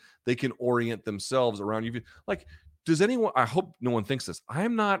then they can orient themselves around you. Like, I hope no one thinks this. I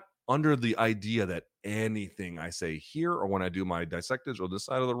am not under the idea that anything I say here or when I do my dissectage or this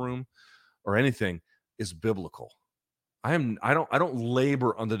side of the room or anything is biblical. I don't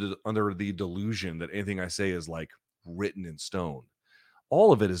labor under the delusion that anything I say is like written in stone.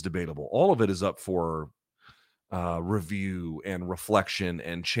 All of it is debatable. All of it is up for review and reflection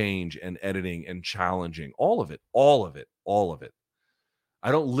and change and editing and challenging. All of it.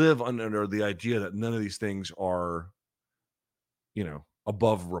 I don't live under the idea that none of these things are,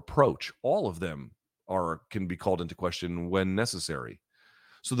 above reproach. All of them can be called into question when necessary.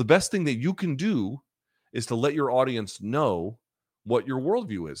 So the best thing that you can do is to let your audience know what your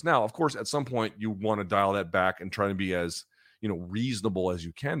worldview is. Now, of course, at some point you want to dial that back and try to be as, reasonable as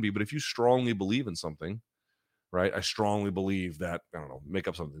you can be. But if you strongly believe in something, right? I strongly believe that, I don't know, make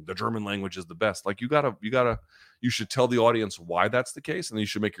up something. The German language is the best. Like you should tell the audience why that's the case, and then you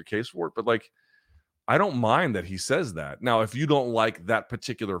should make your case for it. But like, I don't mind that he says that. Now, if you don't like that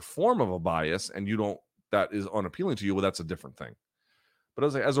particular form of a bias and that is unappealing to you, well, that's a different thing.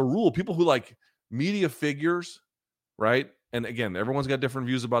 But as a rule, people who like media figures, right? And again, everyone's got different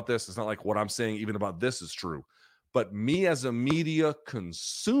views about this. It's not like what I'm saying even about this is true. But me as a media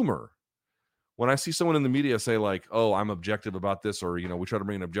consumer, when I see someone in the media say like, oh, I'm objective about this, or, we try to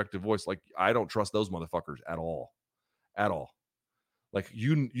bring an objective voice, like, I don't trust those motherfuckers at all. Like,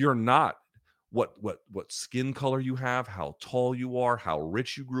 you're not what skin color you have, how tall you are, how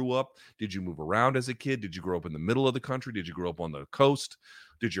rich you grew up. Did you move around as a kid? Did you grow up in the middle of the country? Did you grow up on the coast?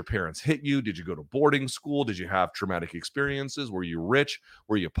 Did your parents hit you? Did you go to boarding school? Did you have traumatic experiences? Were you rich?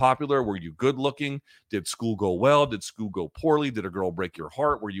 Were you popular? Were you good looking? Did school go well? Did school go poorly? Did a girl break your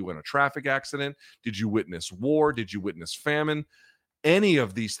heart? Were you in a traffic accident? Did you witness war? Did you witness famine? Any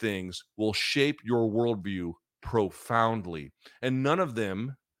of these things will shape your worldview profoundly. And none of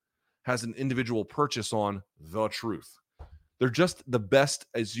them has an individual purchase on the truth. They're just the best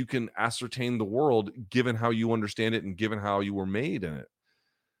as you can ascertain the world, given how you understand it and given how you were made in it.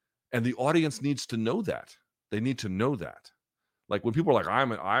 And the audience needs to know that. They need to know that. Like when people are like,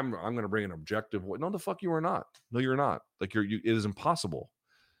 I'm going to bring an objective. No, the fuck you are not. No, you're not. Like it is impossible.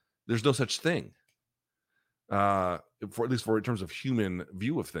 There's no such thing. For at least in terms of human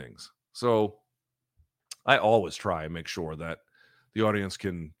view of things. So I always try and make sure that the audience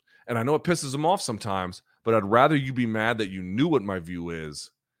can, and I know it pisses them off sometimes, but I'd rather you be mad that you knew what my view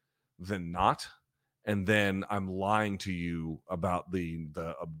is than not. And then I'm lying to you about the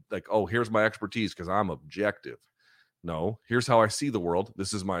like, oh, here's my expertise because I'm objective. No, here's how I see the world.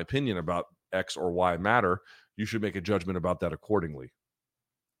 This is my opinion about X or Y matter. You should make a judgment about that accordingly.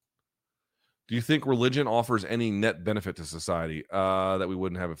 Do you think religion offers any net benefit to society that we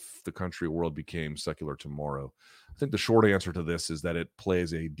wouldn't have if the country or world became secular tomorrow? I think the short answer to this is that it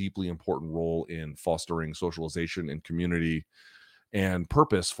plays a deeply important role in fostering socialization and community and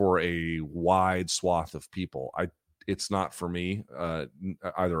purpose for a wide swath of people. It's not for me,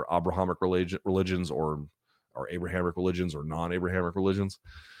 either Abrahamic religions or Abrahamic religions or non-Abrahamic religions.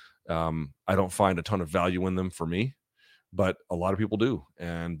 I don't find a ton of value in them for me, but a lot of people do.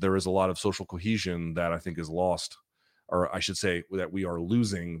 And there is a lot of social cohesion that I think is lost, or I should say that we are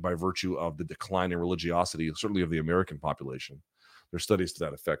losing by virtue of the decline in religiosity, certainly of the American population. There's studies to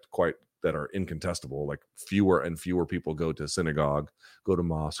that effect that are incontestable. Like fewer and fewer people go to synagogue, go to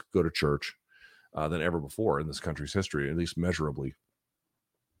mosque, go to church than ever before in this country's history, at least measurably.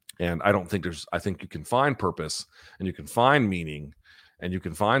 And I think you can find purpose and you can find meaning and you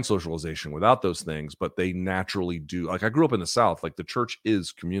can find socialization without those things, but they naturally do. Like I grew up in the South, like the church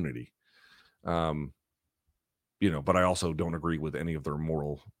is community. But I also don't agree with any of their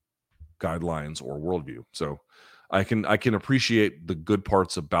moral guidelines or worldview. So I can appreciate the good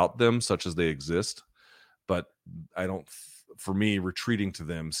parts about them, such as they exist, but for me, retreating to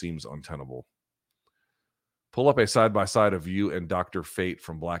them seems untenable. Pull up a side-by-side of you and Dr. Fate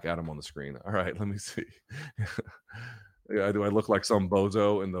from Black Adam on the screen. All right, let me see. Yeah, do I look like some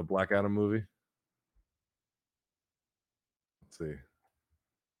bozo in the Black Adam movie? Let's see.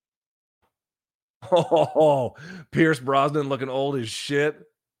 Oh, Pierce Brosnan looking old as shit.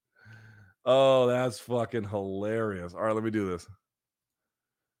 Oh, that's fucking hilarious. All right, let me do this.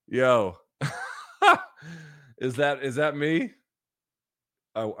 Yo. Is that me?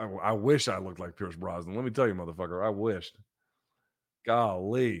 I wish I looked like Pierce Brosnan. Let me tell you, motherfucker, I wished.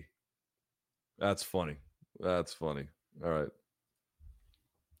 Golly. That's funny. That's funny. All right.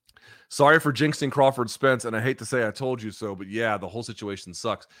 Sorry for jinxing Crawford Spence, and I hate to say I told you so, but yeah, the whole situation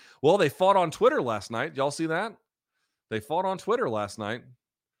sucks. Well, they fought on Twitter last night. Y'all see that? They fought on Twitter last night.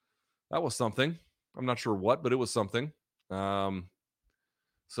 That was something. I'm not sure what, but it was something.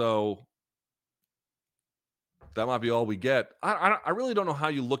 So that might be all we get. I really don't know how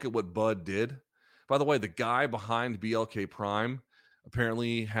you look at what Bud did. By the way, the guy behind BLK Prime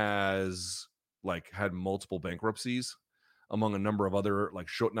apparently has had multiple bankruptcies, among a number of other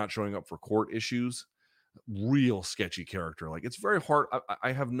not showing up for court issues. Real sketchy character. Like it's very hard.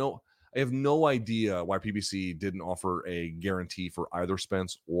 I have no idea why PBC didn't offer a guarantee for either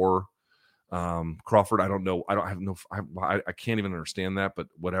Spence or Crawford. I don't know. I can't even understand that, but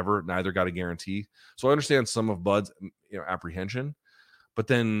whatever. Neither got a guarantee. So I understand some of Bud's apprehension, but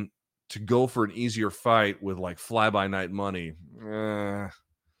then to go for an easier fight with fly by night money,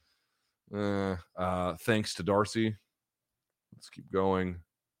 thanks to Darcy. Let's keep going.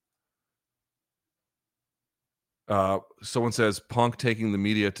 Someone says Punk taking the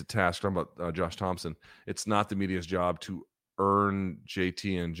media to task. I'm about Josh Thompson. It's not the media's job to earn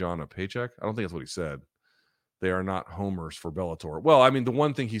JT and John a paycheck. I don't think that's what he said. They are not homers for Bellator. Well, I mean, the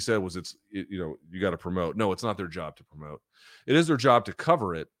one thing he said was you got to promote. No, it's not their job to promote. It is their job to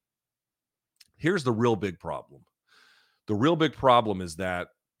cover it. Here's the real big problem. The real big problem is that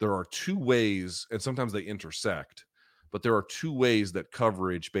there are two ways, and sometimes they intersect, but there are two ways that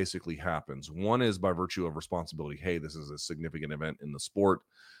coverage basically happens. One is by virtue of responsibility. Hey, this is a significant event in the sport.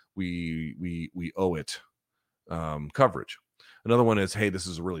 We owe it coverage. Another one is, hey, this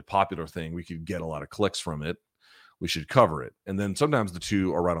is a really popular thing. We could get a lot of clicks from it. We should cover it. And then sometimes the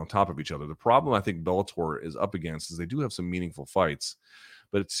two are right on top of each other. The problem I think Bellator is up against is they do have some meaningful fights,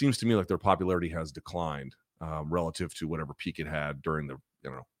 but it seems to me like their popularity has declined relative to whatever peak it had during the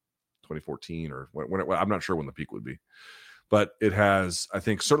 2014 or when I'm not sure when the peak would be. But it has, I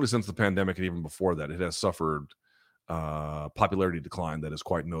think, certainly since the pandemic and even before that, it has suffered popularity decline that is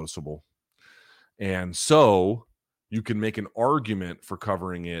quite noticeable. And so you can make an argument for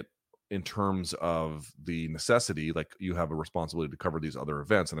covering it in terms of the necessity, like you have a responsibility to cover these other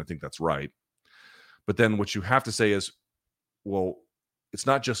events. And I think that's right. But then what you have to say is, well, it's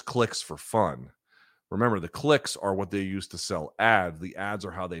not just clicks for fun. Remember, the clicks are what they use to sell ads. The ads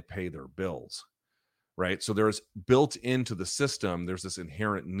are how they pay their bills, right? So there's built into the system, there's this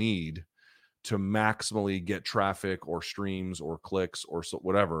inherent need to maximally get traffic or streams or clicks or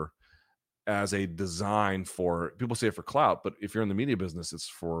whatever as a design for, people say it for clout, but if you're in the media business, it's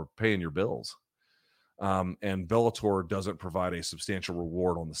for paying your bills. And Bellator doesn't provide a substantial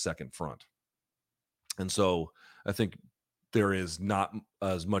reward on the second front. And so I think there is not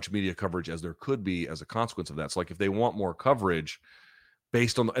as much media coverage as there could be as a consequence of that. So like if they want more coverage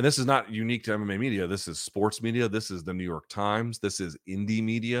based on, and this is not unique to MMA media, this is sports media, this is the New York Times, this is indie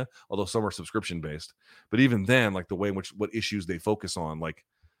media, although some are subscription based. But even then, like the way in which what issues they focus on, like,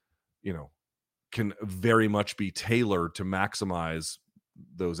 can very much be tailored to maximize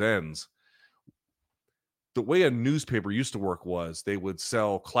those ends. The way a newspaper used to work was they would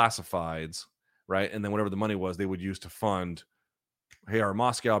sell classifieds, right? And then whatever the money was, they would use to fund, hey, our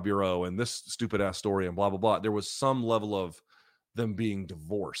Moscow bureau and this stupid ass story and blah, blah, blah. There was some level of them being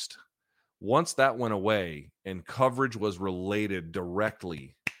divorced. Once that went away and coverage was related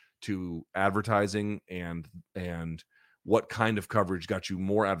directly to advertising and what kind of coverage got you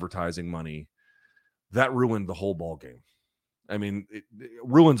more advertising money, that ruined the whole ball game. I mean,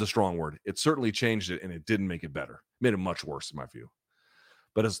 ruin's a strong word. It certainly changed it, and it didn't make it better. It made it much worse, in my view.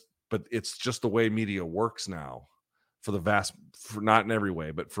 But it's just the way media works now. For not in every way,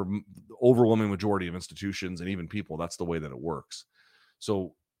 but for the overwhelming majority of institutions and even people, that's the way that it works.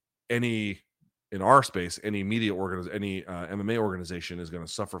 So, in our space, any media any MMA organization is going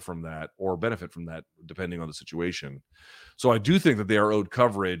to suffer from that or benefit from that, depending on the situation. So, I do think that they are owed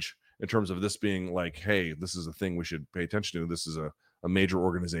coverage in terms of this being like, hey, this is a thing we should pay attention to. This is a major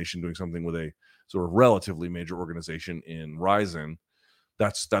organization doing something with a sort of relatively major organization in Ryzen.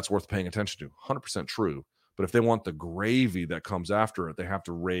 That's worth paying attention to. 100% true. But if they want the gravy that comes after it, they have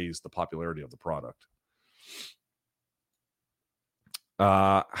to raise the popularity of the product.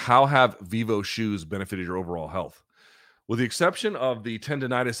 How have Vivo shoes benefited your overall health? With the exception of the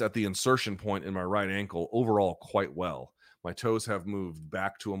tendonitis at the insertion point in my right ankle, overall quite well. My toes have moved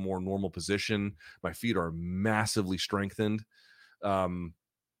back to a more normal position. My feet are massively strengthened. In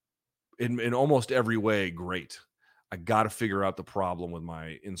almost every way, great. I got to figure out the problem with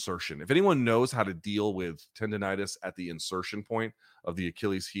my insertion. If anyone knows how to deal with tendonitis at the insertion point of the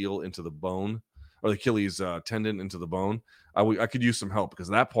Achilles heel into the bone, or the Achilles tendon into the bone, I could use some help, because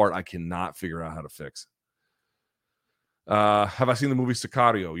that part I cannot figure out how to fix. Have I seen the movie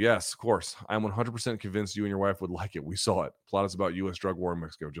Sicario? Yes, of course. I'm 100% convinced you and your wife would like it. We saw it. Plot is about U.S. drug war in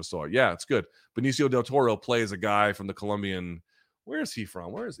Mexico. Just saw it. Yeah, it's good. Benicio del Toro plays a guy from the Colombian. Where is he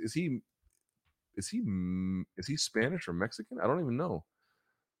from? Is he Spanish or Mexican? I don't even know.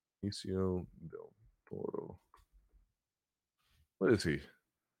 Benicio del Toro. What is he?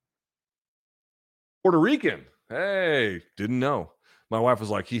 Puerto Rican. Hey, didn't know. My wife was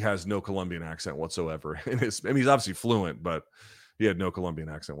like, he has no Colombian accent whatsoever. And he's obviously fluent, but he had no Colombian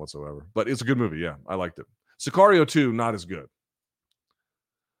accent whatsoever. But it's a good movie. Yeah, I liked it. Sicario 2, not as good.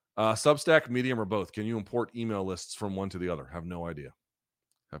 Substack, Medium, or both? Can you import email lists from one to the other? Have no idea.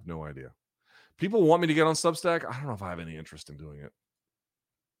 People want me to get on Substack. I don't know if I have any interest in doing it.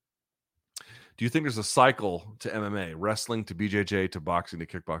 Do you think there's a cycle to MMA, wrestling to BJJ to boxing to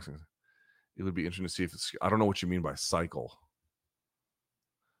kickboxing? It would be interesting to see if it's, I don't know what you mean by cycle.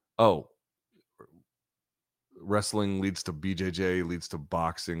 Oh, wrestling leads to BJJ, leads to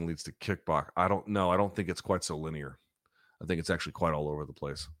boxing, leads to kickbox. I don't know. I don't think it's quite so linear. I think it's actually quite all over the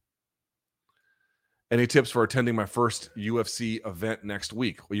place. Any tips for attending my first UFC event next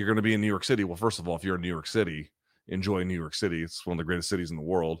week? Well, you're going to be in New York City. Well, first of all, if you're in New York City, enjoy New York City. It's one of the greatest cities in the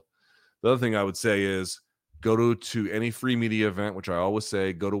world. The other thing I would say is go to any free media event, which I always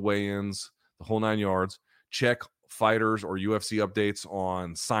say, go to weigh-ins, the whole 9 yards. Check fighters or UFC updates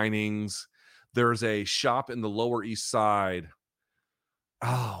on signings. There's a shop in the Lower East Side.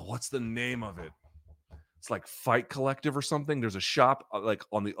 Oh, what's the name of it? It's like Fight Collective or something. There's a shop like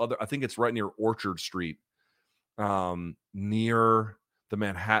on the other, I think it's right near Orchard Street, near the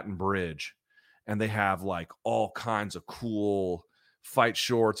Manhattan Bridge. And they have like all kinds of cool fight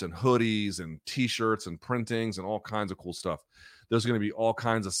shorts and hoodies and t-shirts and printings and all kinds of cool stuff. There's going to be all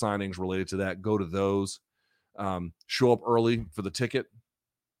kinds of signings related to that. Go to those. Show up early for the ticket.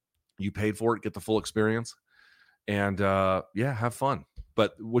 You paid for it, get the full experience, and have fun.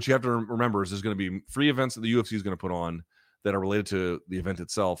 But what you have to remember is there's going to be free events that the UFC is going to put on that are related to the event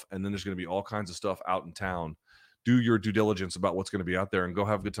itself, and then there's going to be all kinds of stuff out in town. Do your due diligence about what's going to be out there and go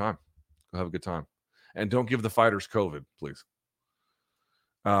have a good time. Go have a good time. And don't give the fighters COVID, please.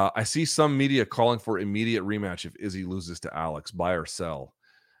 I see some media calling for immediate rematch if Izzy loses to Alex. Buy or sell.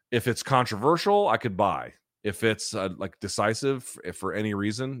 If it's controversial, I could buy. If it's like decisive, if for any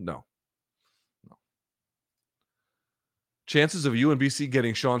reason, no. Chances of you and BC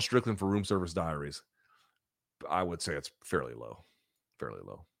getting Sean Strickland for Room Service Diaries, I would say it's fairly low. Fairly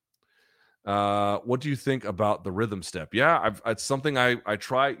low. What do you think about the rhythm step? Yeah, it's something I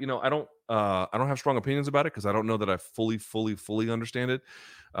try. You know, I don't have strong opinions about it because I don't know that I fully understand it.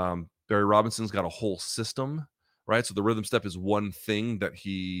 Barry Robinson's got a whole system, right? So the rhythm step is one thing that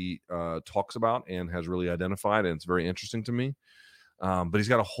he talks about and has really identified, and it's very interesting to me. But he's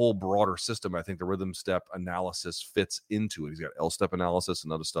got a whole broader system. I think the rhythm step analysis fits into it. He's got L-step analysis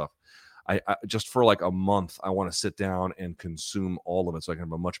and other stuff. I just for like a month, I want to sit down and consume all of it so I can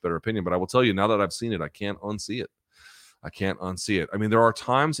have a much better opinion. But I will tell you, now that I've seen it, I can't unsee it. I mean, there are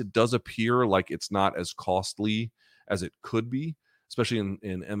times it does appear like it's not as costly as it could be, especially in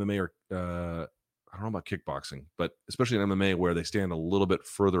MMA or I don't know about kickboxing, but especially in MMA where they stand a little bit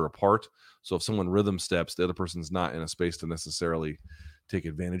further apart. So if someone rhythm steps, the other person's not in a space to necessarily take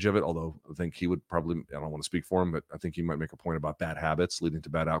advantage of it. Although I think he would probably, I don't want to speak for him, but I think he might make a point about bad habits leading to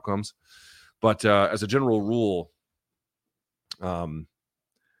bad outcomes. But as a general rule,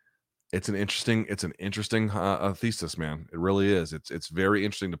 it's an interesting thesis, man. It really is. It's very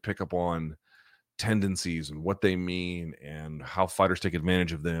interesting to pick up on tendencies and what they mean and how fighters take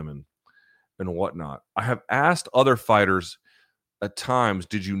advantage of them and whatnot. I have asked other fighters at times,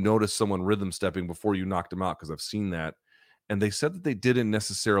 did you notice someone rhythm stepping before you knocked them out? Because I've seen that. And they said that they didn't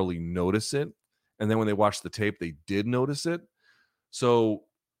necessarily notice it. And then when they watched the tape, they did notice it. So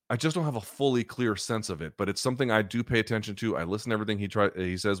I just don't have a fully clear sense of it, but it's something I do pay attention to. I listen to everything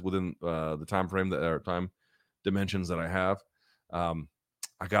he says within the time frame that or time dimensions that I have. I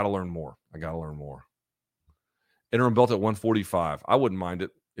got to learn more. Interim belt at 145. I wouldn't mind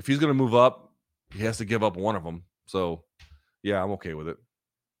it. If he's going to move up, he has to give up one of them. So, yeah, I'm okay with it.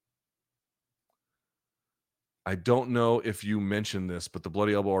 I don't know if you mentioned this, but the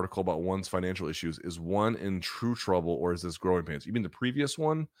Bloody Elbow article about one's financial issues, is one in true trouble or is this growing pains? You mean the previous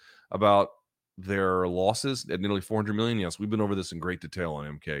one about their losses at nearly $400 million? Yes, we've been over this in great detail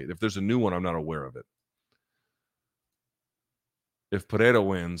on MK. If there's a new one, I'm not aware of it. If Pereira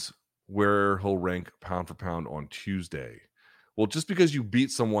wins, where he'll rank pound for pound on Tuesday. Well, just because you beat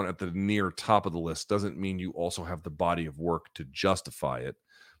someone at the near top of the list doesn't mean you also have the body of work to justify it,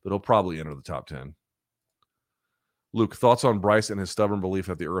 but he'll probably enter the top 10. Luke, thoughts on Bryce and his stubborn belief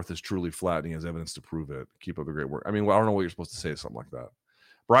that the earth is truly flat and he has evidence to prove it. Keep up the great work. I mean, I don't know what you're supposed to say to something like that.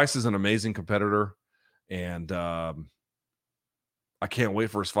 Bryce is an amazing competitor, and I can't wait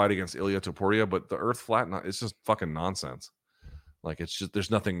for his fight against Ilia Topuria, but the earth flat, it's just fucking nonsense. Like, it's just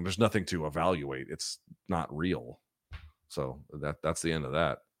there's nothing to evaluate. It's not real. So that's the end of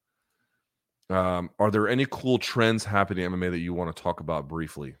that. Are there any cool trends happening in MMA that you want to talk about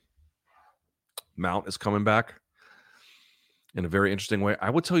briefly? Mount is coming back in a very interesting way. I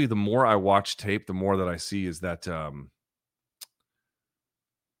would tell you, the more I watch tape, the more that I see is that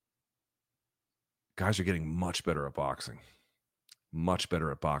guys are getting much better at boxing.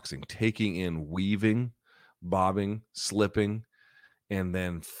 Taking in weaving, bobbing, slipping, and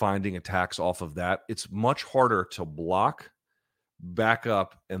then finding attacks off of that. It's much harder to block, back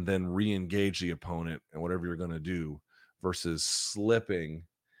up, and then re-engage the opponent and whatever you're going to do versus slipping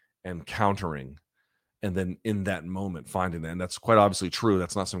and countering and then in that moment finding that. And that's quite obviously true.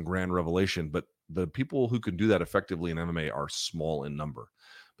 That's not some grand revelation, but the people who can do that effectively in MMA are small in number.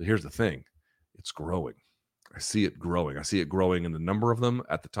 But here's the thing. It's growing. I see it growing. I see it growing in the number of them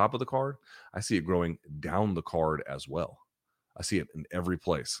at the top of the card. I see it growing down the card as well. I see it in every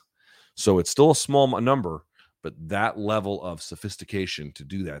place. So it's still a small number, but that level of sophistication to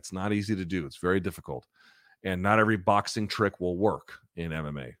do that, it's not easy to do. It's very difficult. And not every boxing trick will work in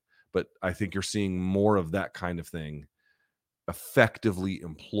MMA. But I think you're seeing more of that kind of thing effectively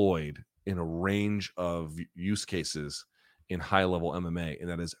employed in a range of use cases in high-level MMA, and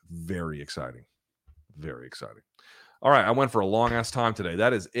that is very exciting. Very exciting. All right, I went for a long-ass time today.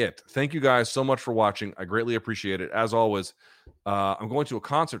 That is it. Thank you guys so much for watching. I greatly appreciate it. As always, I'm going to a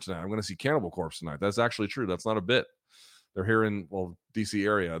concert tonight. I'm going to see Cannibal Corpse tonight. That's actually true. That's not a bit. They're here in, DC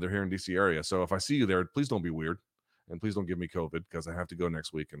area. They're here in DC area. So if I see you there, please don't be weird. And please don't give me COVID because I have to go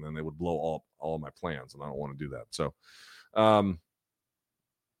next week, and then they would blow all of my plans, and I don't want to do that. So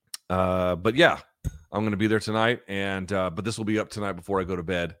But yeah, I'm going to be there tonight, and but this will be up tonight before I go to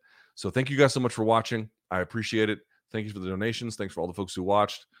bed. So thank you guys so much for watching. I appreciate it. Thank you for the donations. Thanks for all the folks who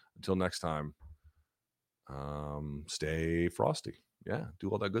watched. Until next time, stay frosty. Yeah, do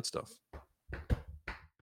all that good stuff.